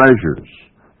their treasures.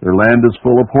 Their land is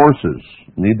full of horses.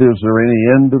 Neither is there any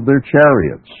end of their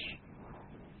chariots.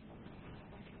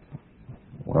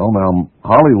 Well, now,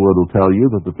 Hollywood will tell you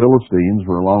that the Philistines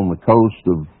were along the coast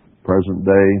of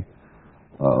present-day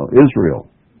Israel.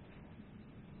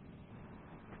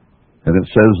 And it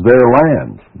says their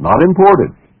land, not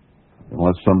imported,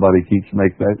 unless somebody keep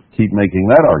making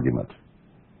that argument.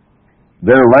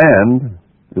 Their land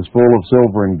is full of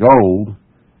silver and gold,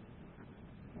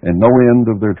 and no end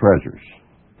of their treasures.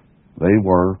 They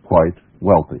were quite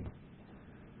wealthy.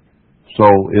 So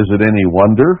is it any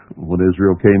wonder when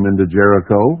Israel came into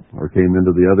Jericho or came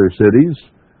into the other cities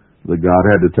that God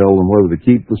had to tell them whether to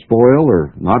keep the spoil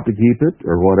or not to keep it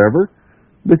or whatever?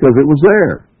 Because it was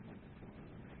there.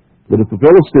 But if the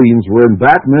Philistines were in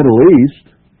that Middle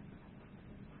East,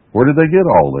 where did they get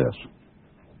all this?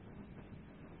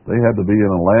 They had to be in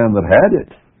a land that had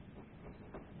it.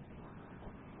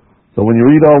 So when you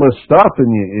read all this stuff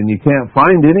and you can't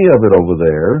find any of it over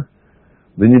there,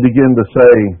 then you begin to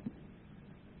say,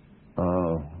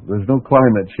 there's no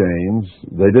climate change.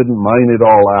 They didn't mine it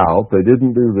all out. They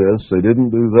didn't do this. They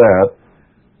didn't do that.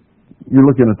 You're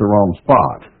looking at the wrong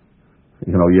spot.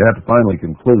 You know, you have to finally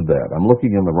conclude that. I'm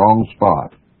looking in the wrong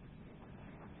spot.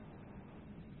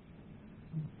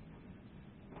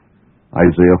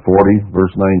 Isaiah 40,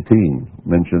 verse 19,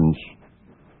 mentions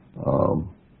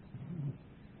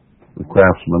the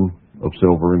craftsman of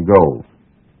silver and gold.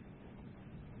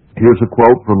 Here's a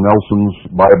quote from Nelson's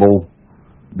Bible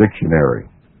Dictionary.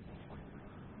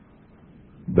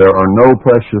 There are no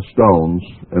precious stones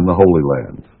in the Holy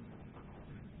Land.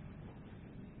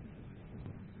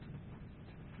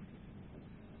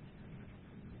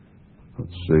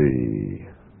 Let's see.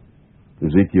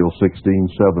 Ezekiel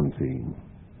 16:17.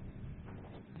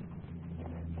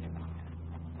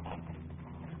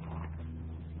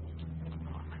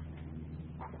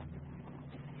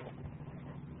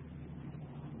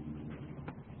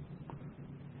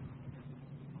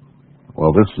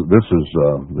 Well, this is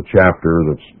the chapter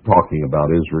that's talking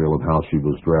about Israel and how she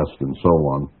was dressed and so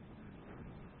on.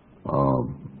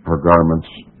 Her garments,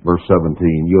 verse 17,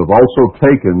 you have also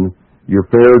taken your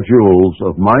fair jewels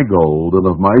of my gold and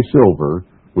of my silver,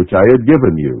 which I had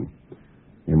given you,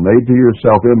 and made to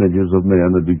yourself images of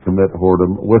men that do commit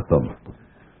whoredom with them.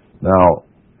 Now,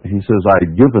 he says, I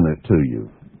had given it to you.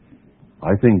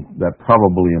 I think that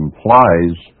probably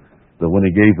implies that when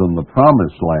he gave them the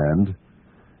promised land,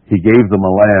 he gave them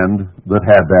a land that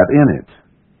had that in it.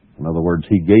 In other words,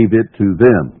 he gave it to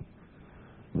them.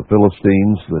 The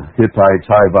Philistines, the Hittites,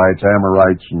 Hivites,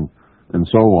 Amorites, and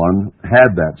so on,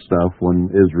 had that stuff when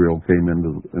Israel came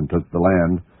into and took the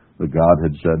land that God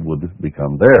had said would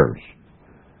become theirs.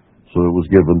 So it was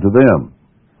given to them.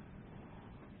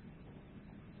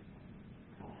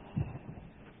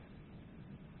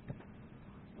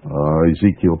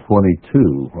 Ezekiel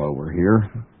 22, while we're here.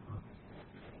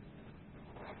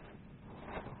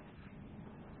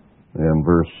 And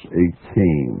verse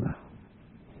 18.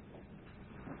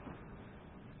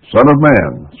 Son of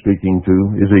man, speaking to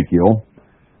Ezekiel,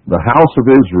 the house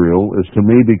of Israel is to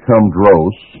me become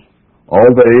dross. All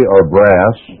they are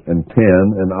brass and tin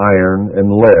and iron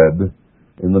and lead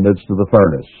in the midst of the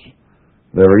furnace.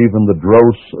 They are even the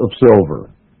dross of silver.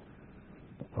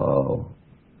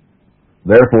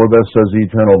 Therefore, thus says the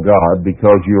eternal God,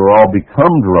 because you are all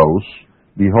become dross,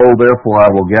 behold, therefore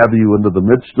I will gather you into the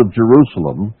midst of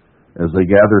Jerusalem, as they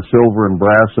gather silver and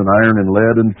brass and iron and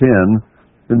lead and tin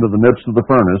into the midst of the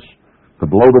furnace, to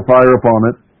blow the fire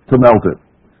upon it, to melt it.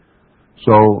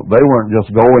 So they weren't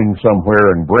just going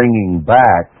somewhere and bringing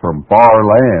back from far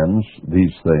lands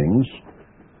these things.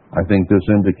 I think this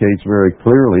indicates very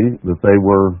clearly that they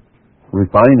were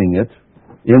refining it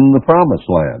in the promised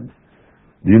land.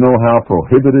 Do you know how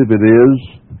prohibitive it is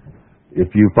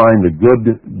if you find a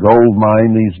good gold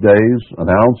mine these days? An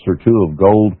ounce or two of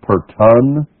gold per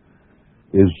ton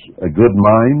is a good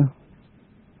mine.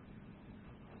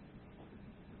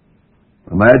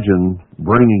 Imagine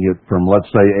bringing it from, let's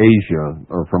say, Asia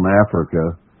or from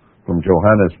Africa, from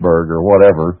Johannesburg or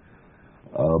whatever,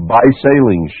 by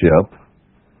sailing ship,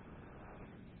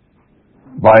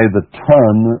 by the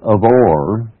ton of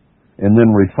ore, and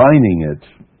then refining it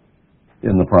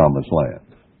in the promised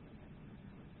land.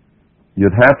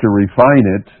 You'd have to refine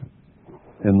it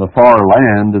in the far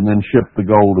land and then ship the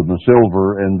gold and the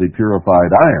silver and the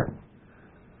purified iron.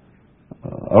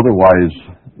 Otherwise,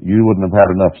 you wouldn't have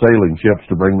had enough sailing ships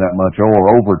to bring that much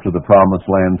ore over to the promised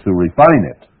land to refine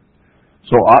it.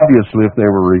 So obviously, if they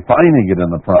were refining it in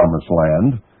the promised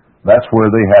land, that's where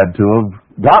they had to have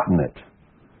gotten it.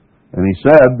 And he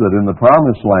said that in the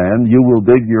promised land, you will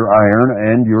dig your iron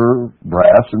and your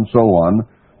brass and so on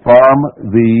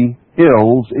from the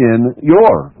hills in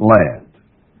your land,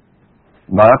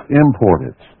 not import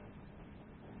it.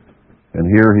 And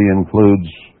here he includes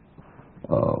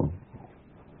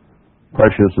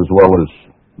precious as well as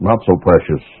not so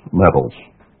precious metals.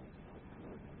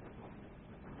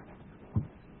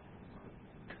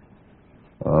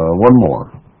 One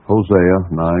more, Hosea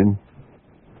 9.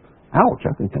 Ouch,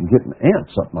 I think I'm getting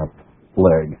ants up my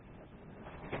leg.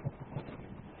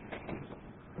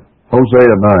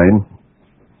 Hosea 9,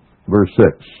 verse 6.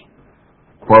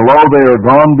 For lo, they are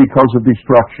gone because of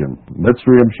destruction.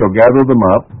 Mitzrayim shall gather them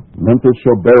up, Memphis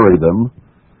shall bury them,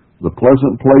 the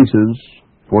pleasant places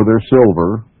for their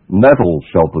silver, nettles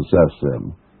shall possess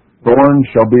them, thorns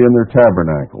shall be in their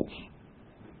tabernacles.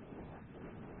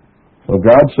 So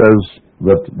God says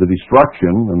that the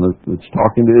destruction, and it's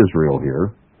talking to Israel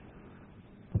here,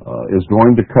 is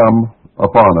going to come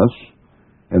upon us,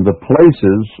 and the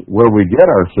places where we get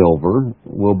our silver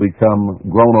will become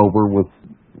grown over with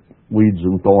weeds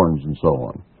and thorns and so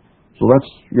on. So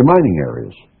that's your mining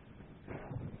areas.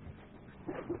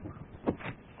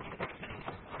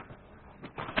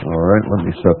 All right, let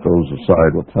me set those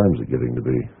aside. What time is it getting to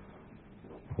be?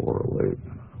 4:08.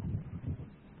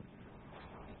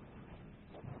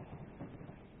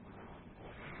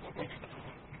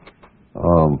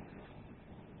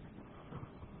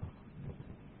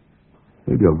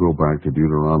 Maybe I'll go back to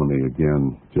Deuteronomy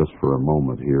again just for a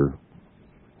moment here.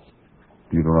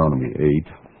 Deuteronomy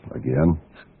 8 again.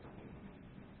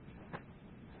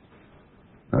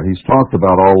 Now, he's talked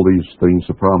about all these things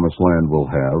the promised land will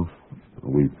have.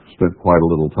 We've spent quite a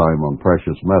little time on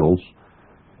precious metals.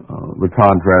 The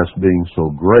contrast being so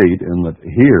great in that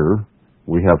here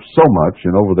we have so much,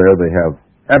 and over there they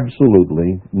have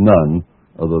absolutely none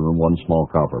other than one small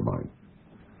copper mine.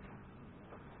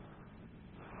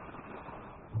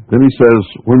 Then he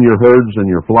says, when your herds and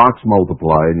your flocks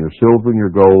multiply, and your silver and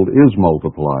your gold is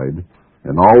multiplied,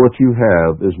 and all that you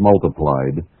have is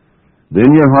multiplied,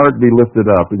 then your heart be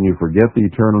lifted up, and you forget the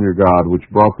eternal your God, which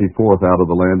brought thee forth out of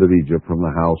the land of Egypt from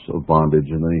the house of bondage.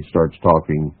 And then he starts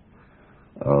talking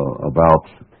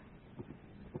about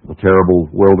the terrible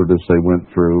wilderness they went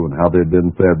through and how they'd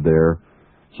been fed there,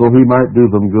 so he might do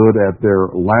them good at their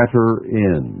latter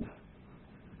end.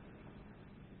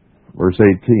 Verse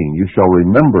 18, you shall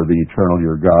remember the eternal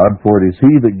your God, for it is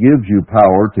he that gives you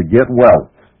power to get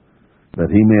wealth,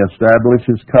 that he may establish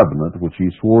his covenant, which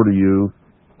he swore to you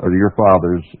or to your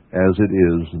fathers, as it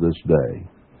is this day.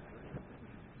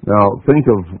 Now, think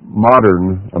of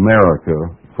modern America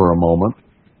for a moment.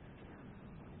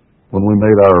 When we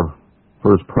made our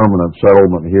first permanent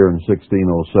settlement here in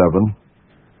 1607,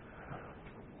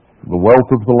 the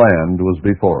wealth of the land was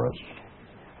before us.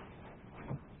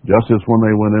 Just as when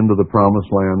they went into the promised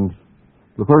land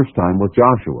the first time with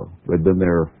Joshua. They'd been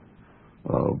there,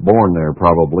 born there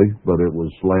probably, but it was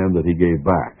land that he gave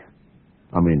back.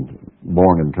 I mean,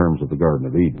 born in terms of the Garden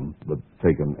of Eden, but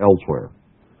taken elsewhere.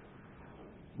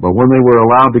 But when they were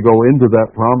allowed to go into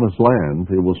that promised land,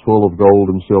 it was full of gold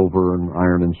and silver and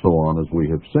iron and so on, as we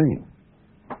have seen.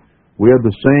 We had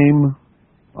the same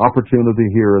opportunity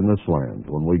here in this land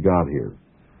when we got here.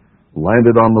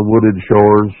 Landed on the wooded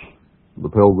shores, the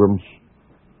pilgrims,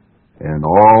 and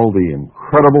all the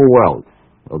incredible wealth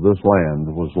of this land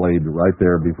was laid right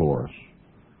there before us.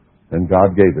 And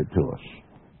God gave it to us.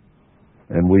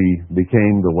 And we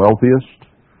became the wealthiest,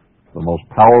 the most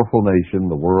powerful nation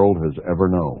the world has ever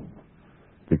known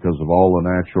because of all the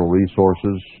natural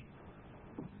resources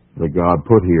that God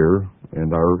put here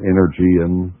and our energy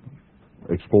in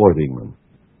exploiting them.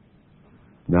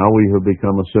 Now we have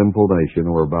become a sinful nation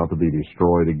and we're about to be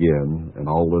destroyed again, and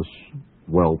all this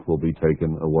wealth will be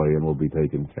taken away and will be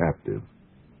taken captive.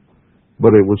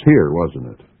 But it was here, wasn't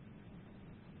it?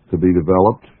 To be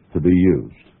developed, to be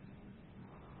used.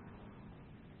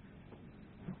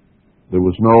 There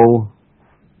was no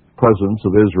presence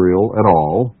of Israel at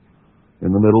all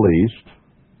in the Middle East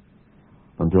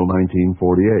until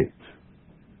 1948.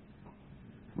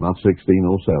 Not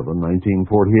 1607,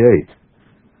 1948.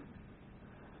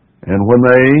 And when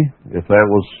they, if that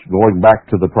was going back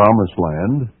to the Promised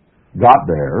Land, got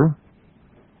there,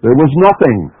 there was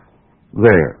nothing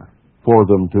there for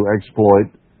them to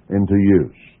exploit and to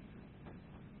use.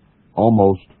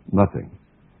 Almost nothing.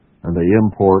 And they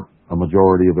import a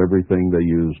majority of everything they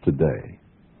use today.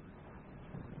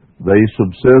 They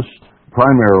subsist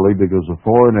primarily because of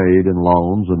foreign aid and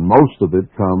loans, and most of it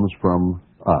comes from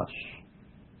us,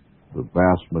 the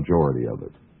vast majority of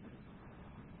it.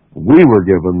 We were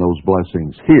given those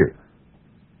blessings here.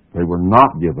 They were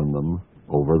not given them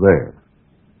over there.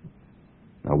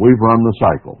 Now, we've run the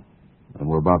cycle, and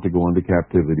we're about to go into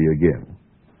captivity again.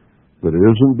 But it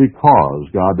isn't because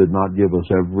God did not give us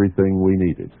everything we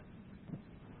needed.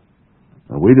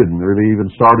 Now, we didn't really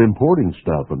even start importing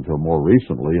stuff until more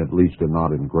recently, at least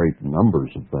not in great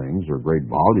numbers of things or great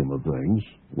volume of things.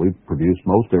 We produced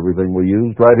most everything we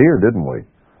used right here, didn't we?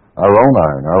 Our own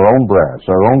iron, our own brass,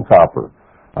 our own copper,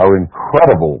 our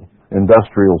incredible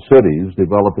industrial cities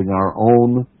developing our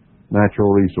own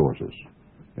natural resources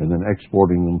and then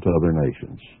exporting them to other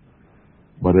nations.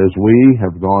 But as we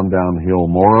have gone downhill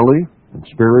morally and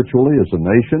spiritually as a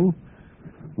nation,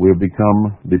 we have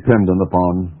become dependent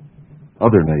upon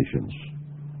other nations.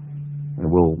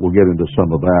 And we'll get into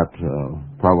some of that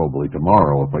probably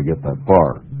tomorrow if I get that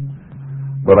far.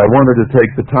 But I wanted to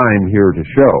take the time here to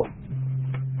show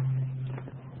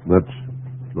that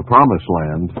the Promised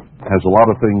Land has a lot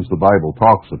of things the Bible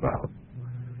talks about.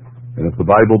 And if the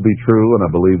Bible be true, and I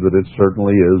believe that it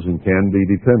certainly is and can be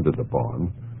depended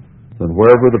upon, then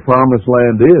wherever the Promised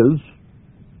Land is,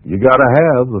 you got to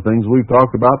have the things we've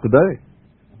talked about today.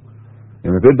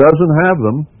 And if it doesn't have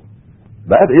them,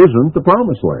 that isn't the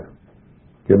Promised Land.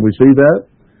 Can we see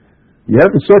that? You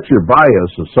have to set your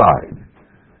bias aside.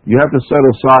 You have to set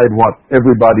aside what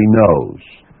everybody knows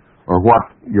or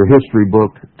what your history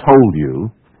book told you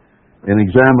and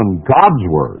examine God's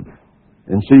Word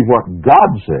and see what God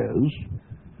says.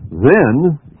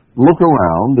 Then look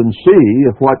around and see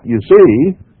if what you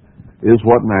see is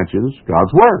what matches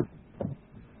God's Word.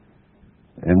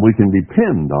 And we can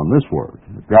depend on this Word.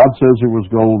 If God says there was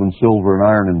gold and silver and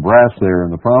iron and brass there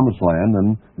in the Promised Land,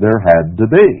 then there had to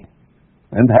be,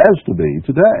 and has to be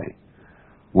today.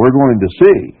 We're going to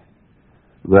see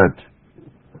that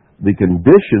the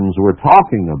conditions we're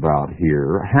talking about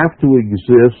here have to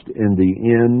exist in the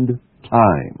end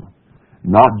time,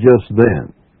 not just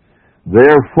then.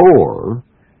 Therefore,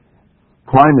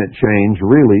 climate change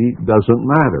really doesn't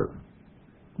matter,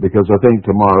 because I think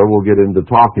tomorrow we'll get into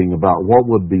talking about what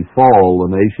would befall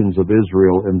the nations of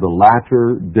Israel in the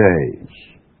latter days.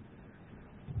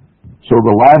 So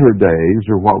the latter days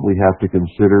are what we have to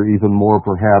consider even more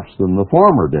perhaps than the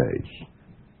former days.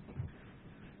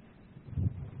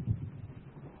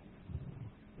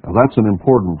 Now that's an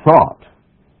important thought.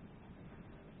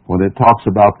 When it talks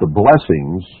about the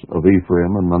blessings of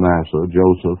Ephraim and Manasseh,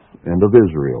 Joseph, and of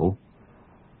Israel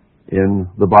in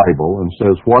the Bible, and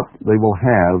says what they will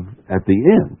have at the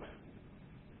end,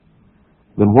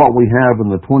 then what we have in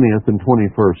the 20th and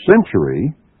 21st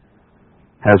century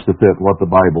has to fit what the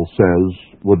Bible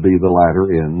says would be the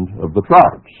latter end of the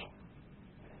tribes.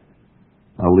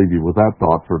 I'll leave you with that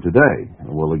thought for today, and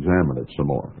we'll examine it some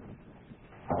more.